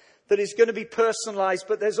have that is going to be personalized,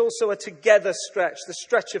 but there's also a together stretch, the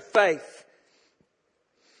stretch of faith.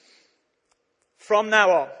 From now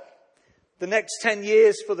on, the next 10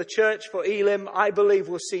 years for the church, for Elim, I believe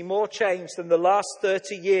we'll see more change than the last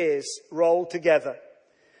 30 years rolled together.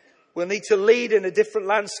 We'll need to lead in a different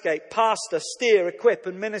landscape, pastor, steer, equip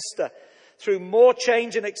and minister through more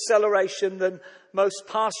change and acceleration than most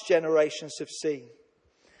past generations have seen.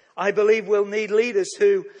 I believe we'll need leaders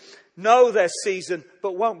who know their season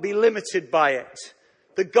but won't be limited by it.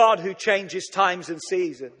 The God who changes times and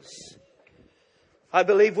seasons. I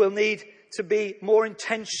believe we'll need to be more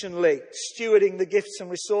intentionally stewarding the gifts and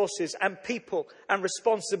resources and people and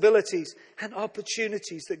responsibilities and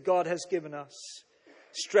opportunities that God has given us.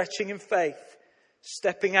 Stretching in faith,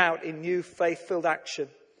 stepping out in new faith-filled action.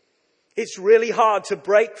 It's really hard to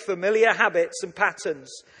break familiar habits and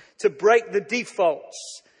patterns, to break the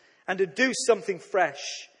defaults and to do something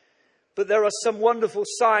fresh. But there are some wonderful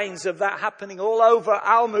signs of that happening all over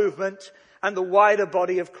our movement and the wider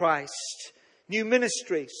body of Christ. New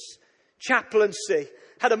ministries, chaplaincy.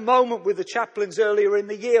 Had a moment with the chaplains earlier in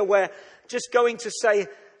the year where just going to say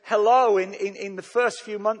hello in the first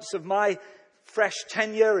few months of my fresh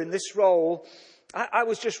tenure in this role, I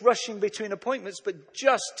was just rushing between appointments, but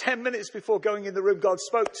just 10 minutes before going in the room, God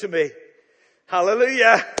spoke to me.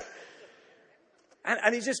 Hallelujah.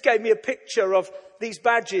 And he just gave me a picture of these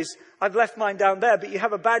badges. I've left mine down there, but you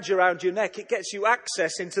have a badge around your neck. It gets you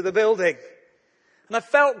access into the building. And I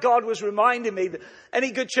felt God was reminding me that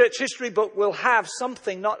any good church history book will have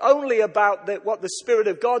something not only about what the Spirit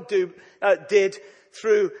of God did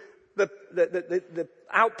through the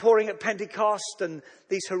outpouring at Pentecost and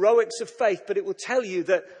these heroics of faith, but it will tell you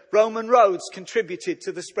that Roman roads contributed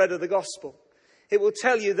to the spread of the gospel. It will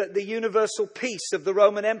tell you that the universal peace of the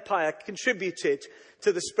Roman Empire contributed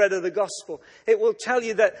to the spread of the gospel. It will tell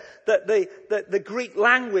you that the Greek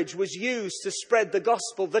language was used to spread the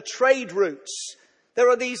gospel, the trade routes. There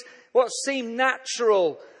are these what seem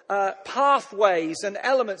natural pathways and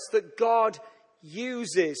elements that God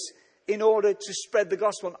uses in order to spread the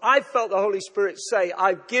gospel. And I felt the Holy Spirit say,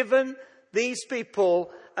 I've given these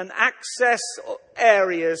people an access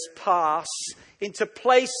areas pass into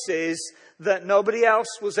places that nobody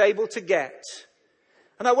else was able to get.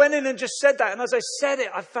 And I went in and just said that. And as I said it,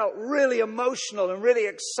 I felt really emotional and really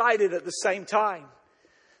excited at the same time.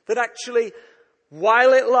 That actually,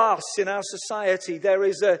 while it lasts in our society, there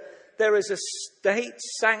is a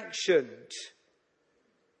state-sanctioned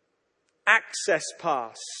access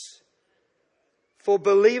pass for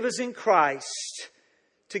believers in Christ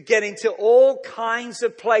to get into all kinds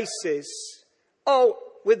of places. Oh,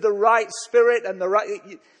 with the right spirit and the right,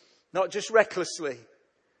 not just recklessly,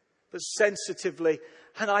 but sensitively.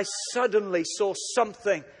 And I suddenly saw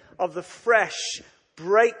something of the fresh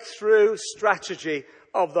breakthrough strategy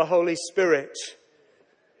of the Holy Spirit.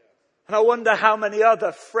 And I wonder how many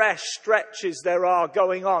other fresh stretches there are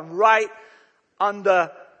going on right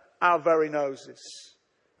under our very noses,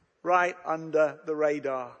 right under the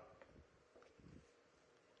radar.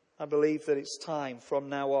 I believe that it's time from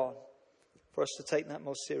now on for us to take that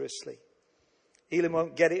more seriously. Elim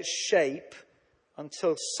won't get its shape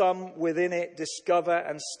until some within it discover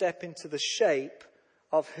and step into the shape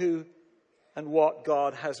of who and what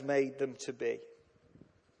God has made them to be.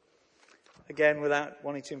 Again, without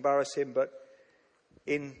wanting to embarrass him, but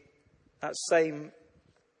in that same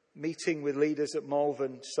meeting with leaders at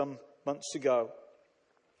Malvern some months ago,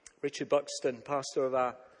 Richard Buxton, pastor of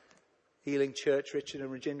our Healing Church. Richard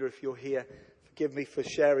and Regina, if you're here, forgive me for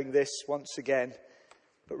sharing this once again.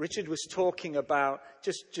 But Richard was talking about,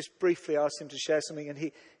 just briefly asked him to share something, and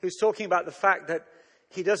he was talking about the fact that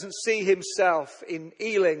he doesn't see himself in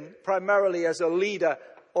Ealing primarily as a leader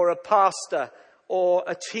or a pastor or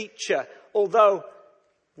a teacher, although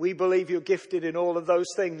we believe you're gifted in all of those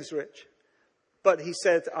things, Rich. But he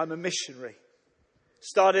said, I'm a missionary.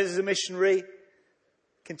 Started as a missionary,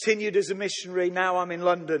 continued as a missionary, now I'm in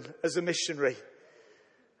London as a missionary.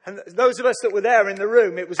 And those of us that were there in the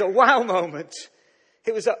room, it was a wow moment.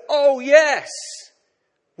 It was oh yes,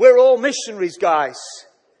 we're all missionaries, guys.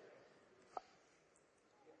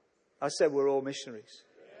 I said we're all missionaries.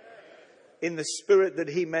 In the spirit that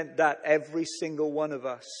he meant that every single one of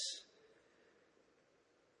us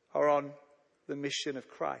are on the mission of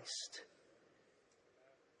Christ.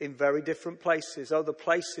 In very different places. Other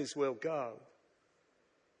places we'll go.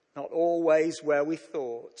 Not always where we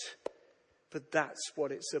thought. But that's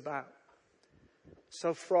what it's about.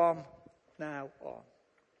 So from now on.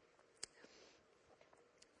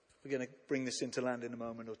 We're going to bring this into land in a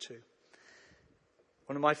moment or two.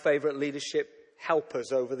 One of my favourite leadership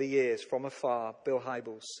helpers over the years from afar, Bill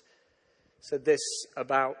Hybels, said this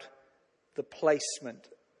about the placement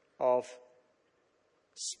of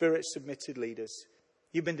spirit-submitted leaders.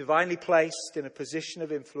 You've been divinely placed in a position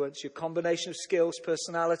of influence. Your combination of skills,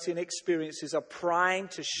 personality, and experiences are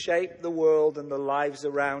primed to shape the world and the lives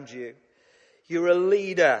around you. You're a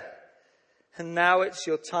leader, and now it's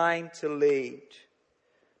your time to lead.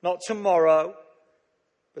 Not tomorrow,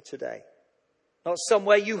 but today. Not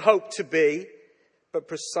somewhere you hope to be, but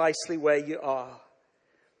precisely where you are.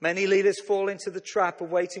 Many leaders fall into the trap of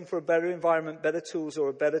waiting for a better environment, better tools, or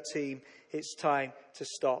a better team. It's time to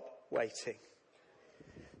stop waiting.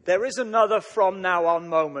 There is another from now on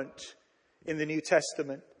moment in the New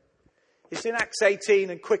Testament. It's in Acts 18,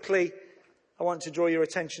 and quickly I want to draw your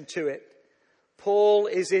attention to it. Paul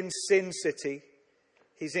is in Sin City.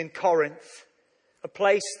 He's in Corinth, a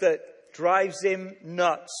place that drives him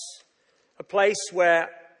nuts. A place where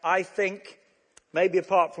I think, maybe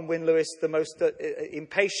apart from Wynne Lewis, the most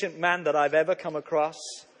impatient man that I've ever come across.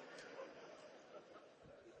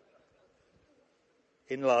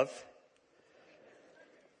 In love.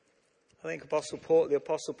 I think the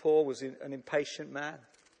Apostle Paul was an impatient man.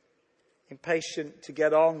 Impatient to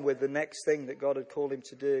get on with the next thing that God had called him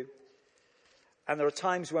to do. And there are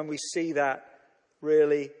times when we see that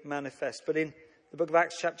really manifest. But in the book of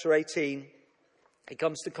Acts chapter 18, he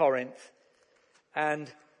comes to Corinth.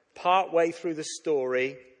 And partway through the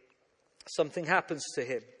story, something happens to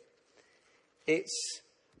him. It's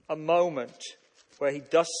a moment where he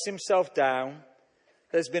dusts himself down.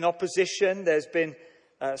 There's been opposition. There's been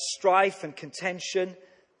strife and contention.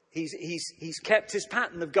 He's kept his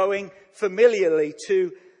pattern of going familiarly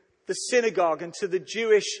to the synagogue and to the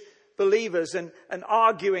Jewish believers and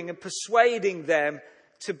arguing and persuading them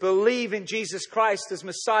to believe in Jesus Christ as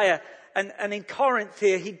Messiah. And in Corinth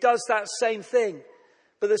here, he does that same thing.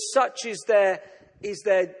 But as such is their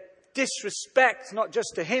disrespect, not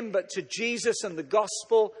just to him, but to Jesus and the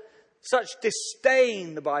gospel. Such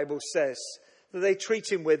disdain, the Bible says, that they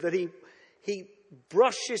treat him with, that he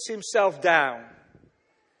brushes himself down.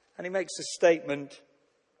 And he makes a statement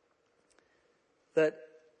that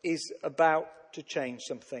is about to change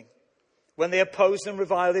something. When they opposed and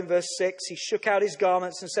reviled him, verse 6, he shook out his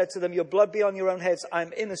garments and said to them, your blood be on your own heads.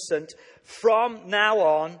 I'm innocent. From now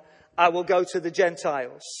on, I will go to the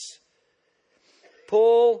Gentiles.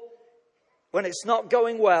 Paul, when it's not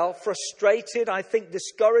going well, frustrated, I think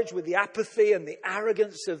discouraged with the apathy and the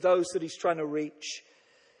arrogance of those that he's trying to reach,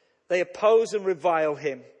 they oppose and revile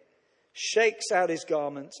him, shakes out his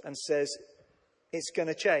garments and says, it's going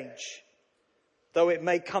to change. Though it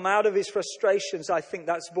may come out of his frustrations, I think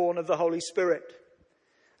that's born of the Holy Spirit.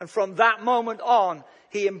 And from that moment on,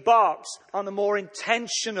 he embarks on a more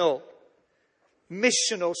intentional,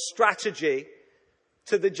 missional strategy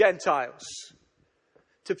to the Gentiles.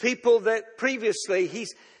 To people that previously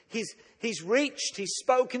he's reached, he's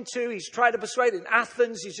spoken to, he's tried to persuade. In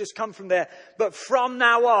Athens, he's just come from there. But from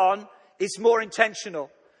now on, it's more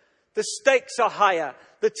intentional. The stakes are higher.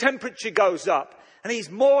 The temperature goes up. And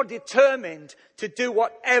he's more determined to do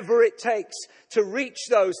whatever it takes to reach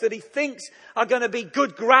those that he thinks are going to be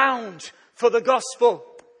good ground for the gospel.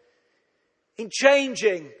 In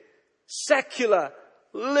changing secular,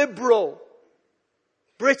 liberal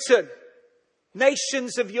Britain,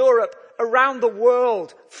 nations of Europe, around the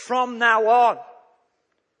world from now on.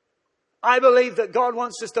 I believe that God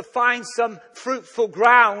wants us to find some fruitful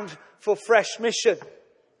ground for fresh mission.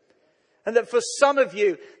 And that for some of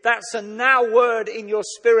you, that's a now word in your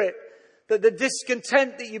spirit. That the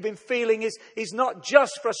discontent that you've been feeling is not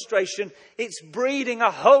just frustration. It's breeding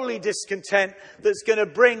a holy discontent that's going to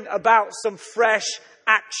bring about some fresh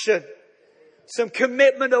action. Some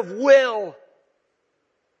commitment of will.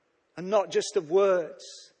 And not just of words.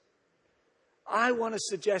 I want to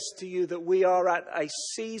suggest to you that we are at a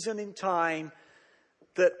season in time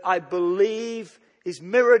that I believe is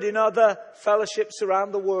mirrored in other fellowships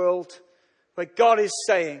around the world, where God is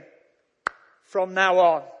saying, from now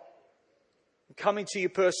on, I'm coming to you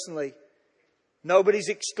personally, nobody's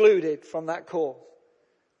excluded from that call.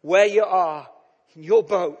 Where you are, in your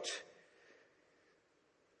boat,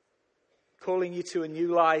 calling you to a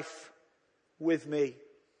new life with me.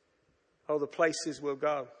 Oh, the places we'll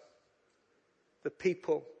go. The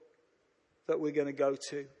people that we're going to go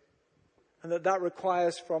to. And that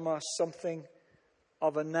requires from us something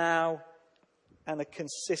of a now and a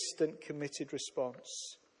consistent, committed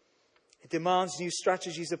response. It demands new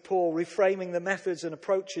strategies of Paul, reframing the methods and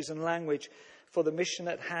approaches and language for the mission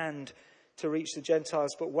at hand to reach the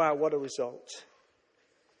Gentiles. But wow, what a result.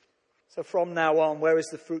 So from now on, where is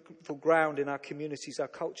the fruitful ground in our communities, our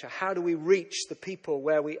culture? How do we reach the people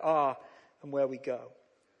where we are and where we go?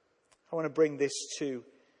 I want to bring this to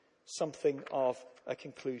something of a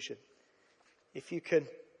conclusion. If you can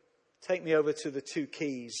take me over to the 2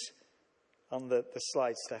 keys on the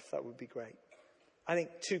slide, Steph, that would be great. I think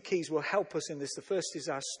 2 keys will help us in this. The first is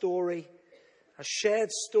our story, a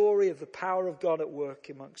shared story of the power of God at work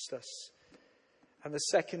amongst us. And the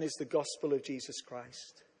second is the gospel of Jesus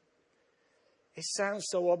Christ. It sounds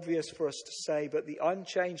so obvious for us to say, but the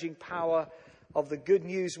unchanging power of the good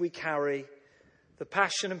news we carry, the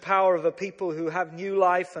passion and power of a people who have new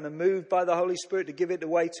life and are moved by the Holy Spirit to give it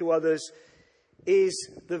away to others, is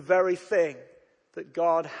the very thing that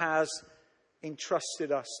God has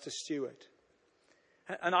entrusted us to steward.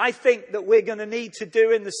 And I think that we're going to need to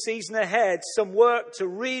do in the season ahead some work to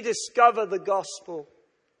rediscover the gospel.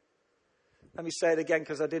 Let me say it again,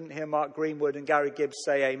 because I didn't hear Mark Greenwood and Gary Gibbs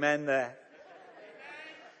say amen there.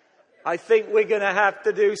 I think we're going to have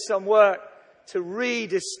to do some work to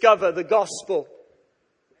rediscover the gospel.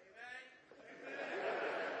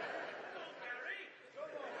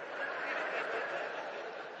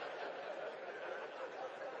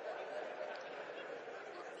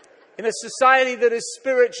 In a society that is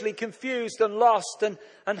spiritually confused and lost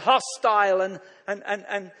and hostile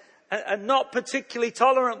and not particularly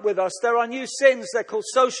tolerant with us, there are new sins. They're called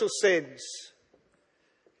social sins.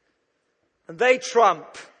 And they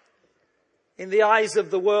trump, in the eyes of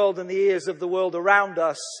the world and the ears of the world around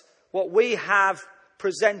us, what we have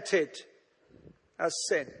presented as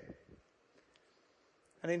sin.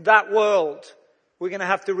 And in that world, we're going to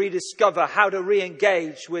have to rediscover how to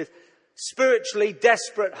re-engage with spiritually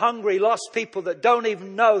desperate, hungry, lost people that don't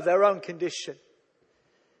even know their own condition.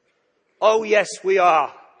 Oh, yes, we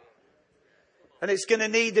are. And it's going to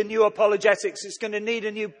need a new apologetics. It's going to need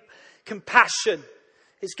a new compassion.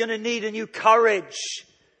 It's going to need a new courage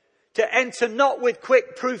to enter not with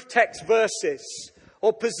quick proof text verses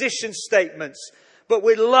or position statements, but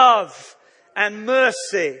with love and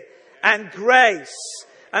mercy and grace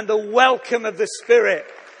and the welcome of the Spirit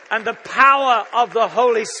and the power of the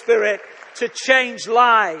Holy Spirit to change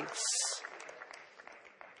lives.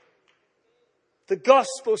 The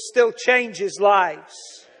gospel still changes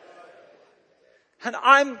lives. And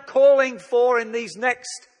I'm calling for, in these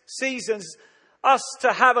next seasons, us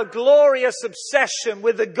to have a glorious obsession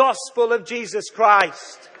with the gospel of Jesus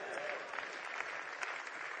Christ.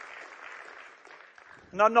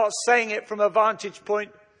 And I'm not saying it from a vantage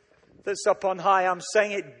point that's up on high. I'm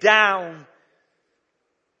saying it down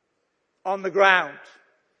on the ground.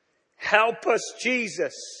 Help us,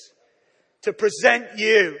 Jesus, to present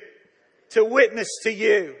you, to witness to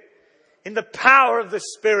you in the power of the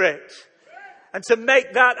Spirit, and to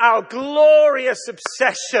make that our glorious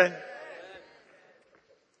obsession.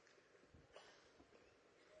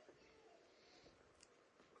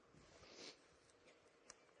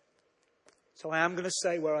 So I am going to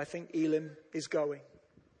say where I think Elim is going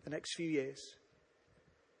the next few years.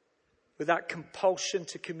 With that compulsion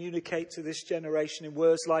to communicate to this generation in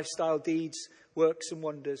words, lifestyle, deeds, works and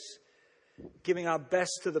wonders. Giving our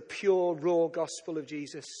best to the pure, raw gospel of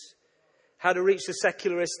Jesus. How to reach the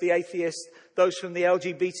secularist, the atheist, those from the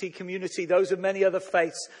LGBT community, those of many other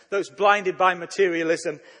faiths, those blinded by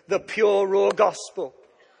materialism. The pure, raw gospel.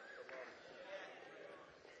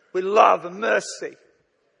 With love and mercy.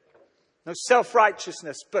 No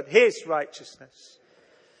self-righteousness, but His righteousness.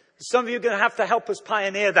 Some of you are going to have to help us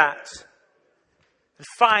pioneer that. And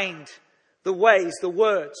find the ways, the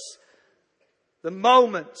words, the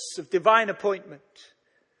moments of divine appointment,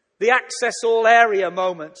 the access all area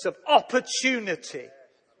moments of opportunity.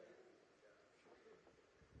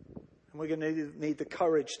 And we're going to need the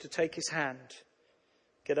courage to take his hand,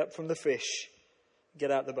 get up from the fish,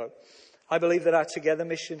 get out the boat. I believe that our Together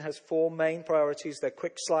mission has 4 main priorities. They're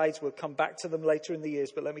quick slides. We'll come back to them later in the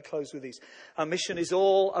years, but let me close with these. Our mission is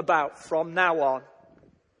all about, from now on,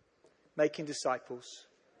 making disciples.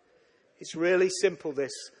 It's really simple,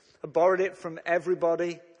 this. I borrowed it from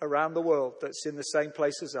everybody around the world that's in the same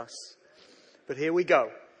place as us. But here we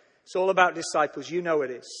go. It's all about disciples. You know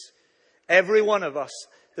it is. Every one of us,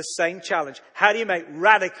 the same challenge. How do you make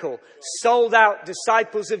radical, sold-out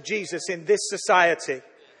disciples of Jesus in this society?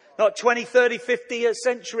 Not 20, 30, 50 a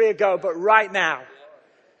century ago, but right now.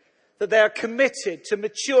 That they are committed to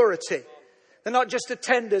maturity. They're not just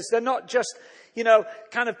attenders. They're not just,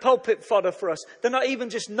 kind of pulpit fodder for us. They're not even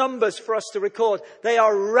just numbers for us to record. They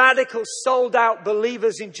are radical, sold-out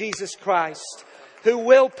believers in Jesus Christ who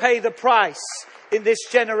will pay the price in this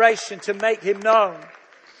generation to make him known.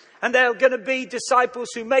 And they're going to be disciples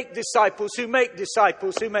who make disciples, who make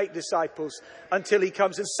disciples, who make disciples until he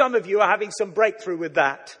comes. And some of you are having some breakthrough with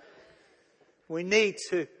that. We need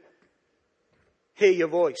to hear your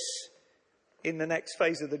voice in the next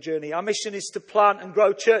phase of the journey. Our mission is to plant and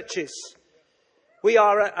grow churches. We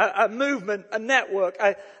are a movement, a network,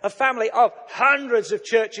 a family of hundreds of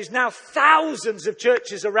churches, now thousands of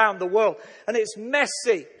churches around the world. And it's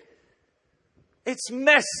messy. It's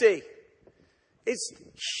messy. It's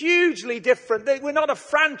hugely different. We're not a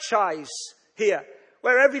franchise here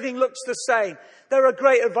where everything looks the same. There are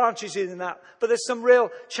great advantages in that, but there's some real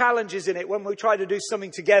challenges in it when we try to do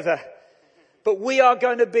something together. But we are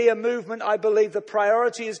going to be a movement, I believe. The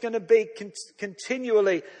priority is going to be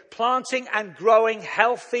continually planting and growing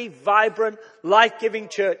healthy, vibrant, life-giving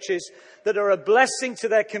churches that are a blessing to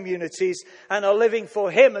their communities and are living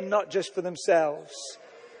for him and not just for themselves.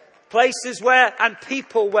 Places where and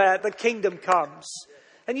people where the kingdom comes.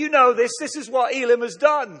 And you know this is what Elim has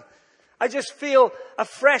done. I just feel a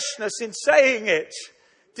freshness in saying it.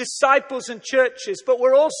 Disciples and churches, but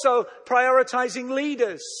we're also prioritizing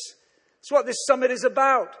leaders. It's what this summit is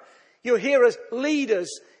about. You're here as leaders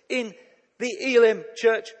in the Elim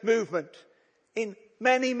church movement. In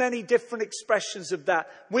many, many different expressions of that.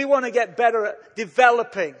 We want to get better at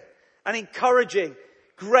developing and encouraging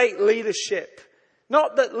great leadership.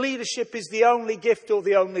 Not that leadership is the only gift or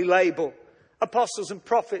the only label. Apostles and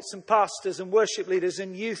prophets and pastors and worship leaders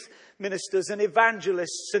and youth ministers and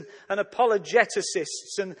evangelists and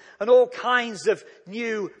apologeticists and all kinds of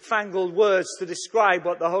new-fangled words to describe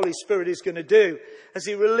what the Holy Spirit is going to do as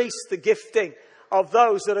he released the gifting of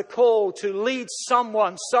those that are called to lead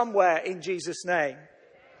someone somewhere in Jesus' name.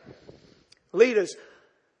 Leaders,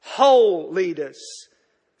 whole leaders,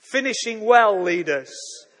 finishing well leaders,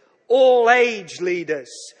 all age leaders,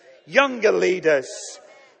 younger leaders,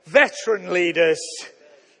 veteran leaders.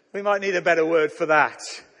 We might need a better word for that.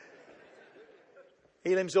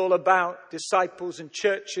 Elim's all about disciples and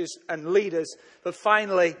churches and leaders. But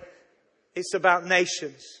finally, it's about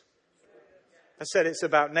nations. I said it's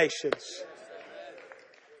about nations.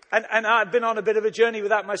 And I've been on a bit of a journey with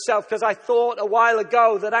that myself because I thought a while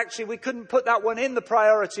ago that actually we couldn't put that one in the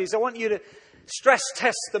priorities. I want you to stress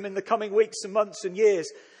test them in the coming weeks and months and years.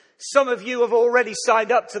 Some of you have already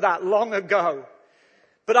signed up to that long ago.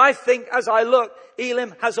 But I think as I look,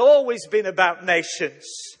 Elim has always been about nations.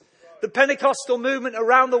 The Pentecostal movement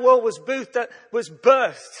around the world was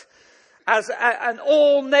birthed as an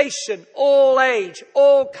all nation, all age,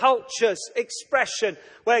 all cultures expression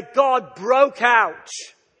where God broke out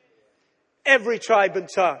every tribe and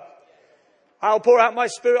tongue. I'll pour out my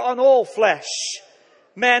spirit on all flesh,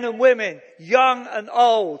 men and women, young and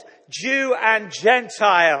old, Jew and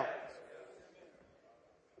Gentile.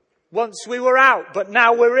 Once we were out, but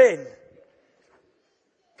now we're in.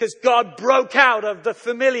 Because God broke out of the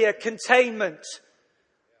familiar containment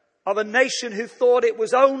of a nation who thought it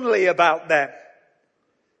was only about them.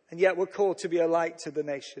 And yet we're called to be a light to the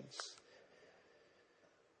nations.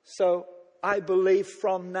 So I believe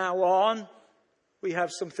from now on, we have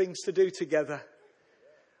some things to do together.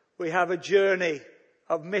 We have a journey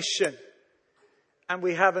of mission. And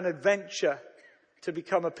we have an adventure to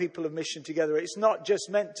become a people of mission together. It's not just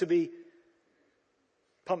meant to be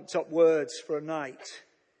pumped up words for a night.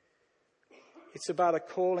 It's about a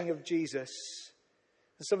calling of Jesus.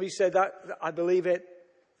 And somebody said that, I believe it.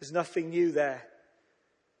 There's nothing new there.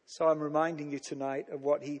 So I'm reminding you tonight of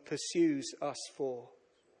what he pursues us for.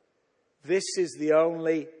 This is the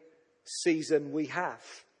only season we have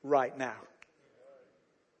right now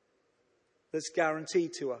that's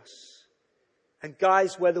guaranteed to us. And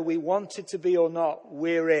guys, whether we want it to be or not,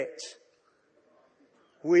 we're it.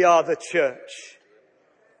 We are the church.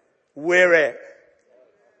 We're it.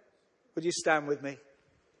 Would you stand with me?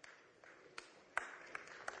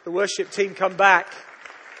 The worship team come back.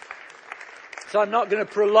 So I'm not going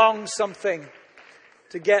to prolong something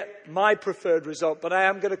to get my preferred result, but I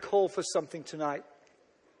am going to call for something tonight.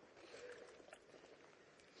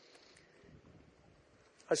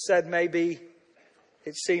 I said maybe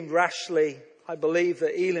it seemed rashly. I believe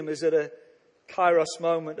that Elim is at a kairos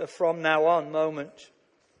moment, a from now on moment.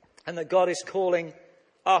 And that God is calling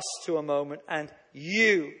us to a moment, and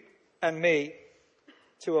you and me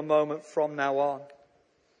to a moment from now on.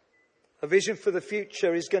 A vision for the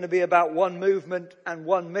future is going to be about one movement and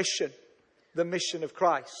one mission, the mission of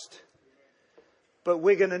Christ. But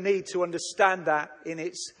we're going to need to understand that in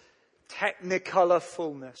its technicolor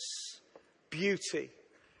fullness, beauty,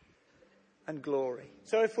 and glory.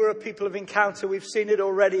 So if we're a people of encounter, we've seen it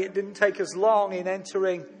already. It didn't take us long in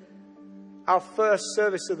entering our first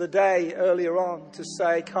service of the day earlier on to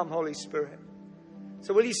say, come Holy Spirit.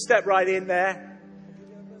 So will you step right in there?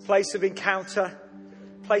 Place of encounter,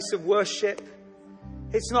 place of worship.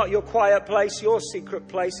 It's not your quiet place, your secret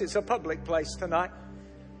place. It's a public place tonight.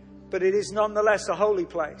 But it is nonetheless a holy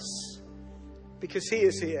place because He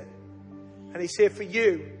is here. And He's here for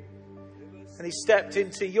you. And He stepped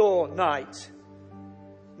into your night.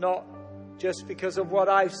 Not just because of what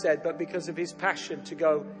I've said, but because of His passion to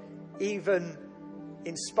go even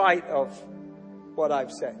in spite of what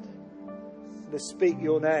I've said. To speak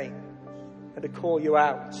your name and to call you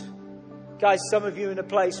out. Guys, some of you in a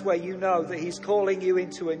place where you know that He's calling you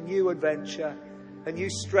into a new adventure, a new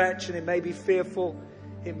stretch, and it may be fearful.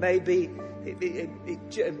 It may be,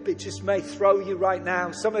 it just may throw you right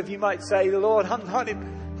now. Some of you might say, Lord, I'm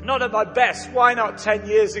not at my best. Why not 10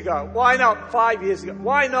 years ago? Why not 5 years ago?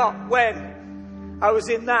 Why not when I was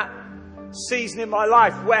in that season in my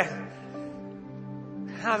life when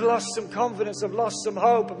I've lost some confidence, I've lost some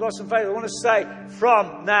hope, I've lost some faith. I want to say,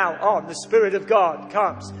 from now on, the Spirit of God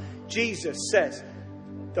comes. Jesus says,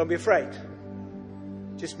 don't be afraid.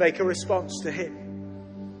 Just make a response to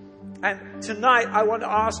Him. And tonight, I want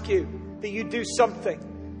to ask you that you do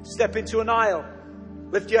something. Step into an aisle.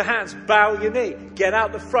 Lift your hands. Bow your knee. Get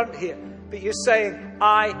out the front here. But you're saying,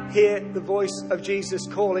 I hear the voice of Jesus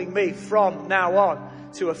calling me from now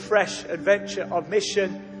on to a fresh adventure of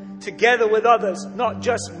mission together with others, not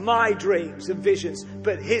just my dreams and visions,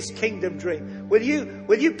 but His kingdom dream. Will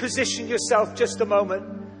you position yourself just a moment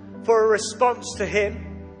for a response to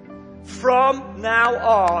Him? From now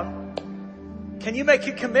on, can you make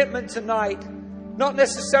a commitment tonight? Not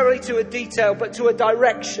necessarily to a detail, but to a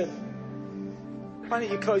direction. Why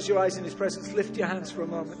don't you close your eyes in His presence? Lift your hands for a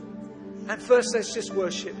moment. And first, let's just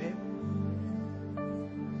worship Him.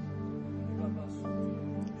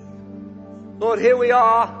 Lord, here we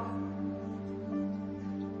are,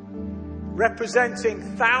 representing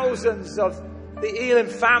thousands of the Elim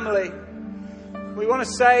family. We want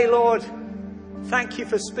to say, Lord, thank you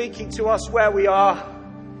for speaking to us where we are.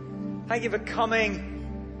 Thank you for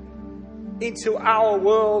coming into our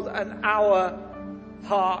world and our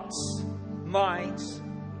hearts, minds,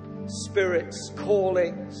 spirits,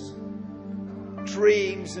 callings,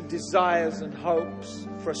 dreams and desires and hopes,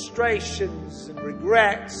 frustrations and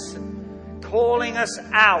regrets, and calling us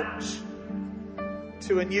out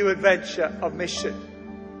to a new adventure of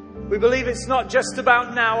mission. We believe it's not just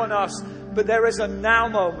about now and us, but there is a now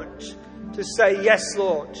moment to say, yes,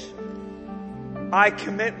 Lord, I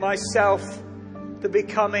commit myself to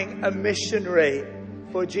becoming a missionary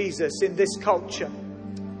for Jesus in this culture,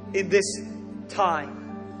 in this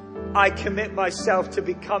time. I commit myself to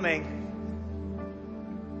becoming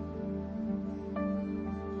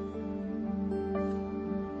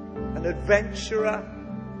an adventurer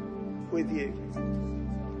with you.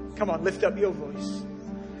 Come on, lift up your voice.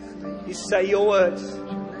 You say your words.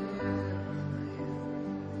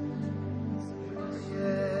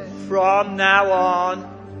 From now on,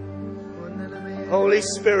 Holy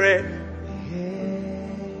Spirit,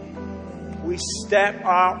 we step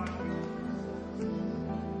up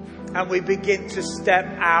and we begin to step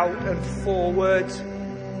out and forward.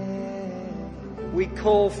 We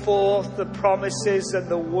call forth the promises and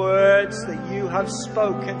the words that you have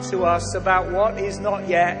spoken to us about what is not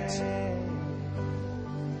yet.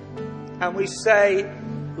 And we say,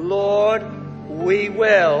 Lord, we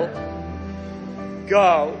will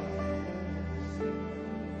go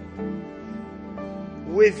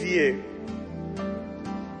with you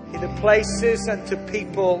in the places and to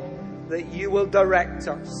people that you will direct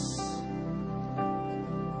us.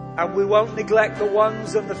 And we won't neglect the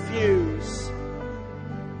ones and the fews.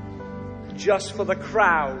 just for the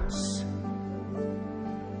crowds.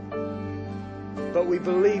 But we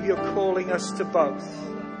believe you're calling us to both.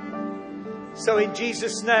 So in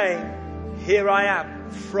Jesus' name, here I am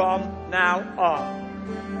from now on.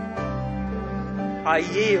 I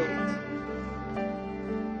yield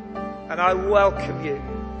and I welcome you.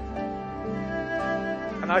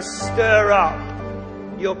 And I stir up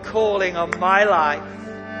your calling on my life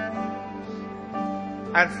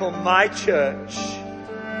and for my church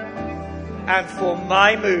and for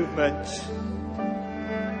my movement.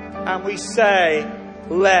 And we say,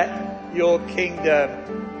 let your kingdom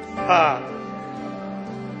come.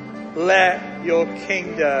 Let your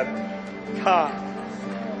kingdom come.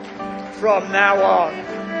 From now on,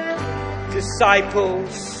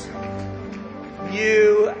 disciples,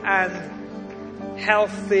 new and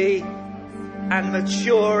healthy and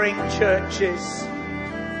maturing churches,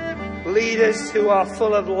 leaders who are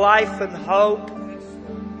full of life and hope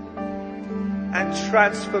and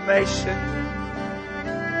transformation,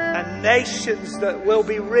 and nations that will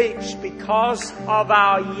be reached because of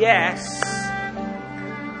our yes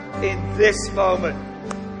in this moment.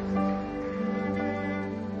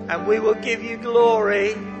 And we will give you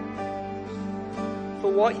glory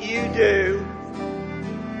for what you do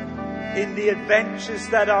in the adventures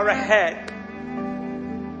that are ahead.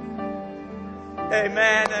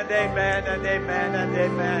 Amen and amen and amen and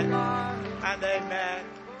amen and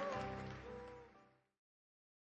amen.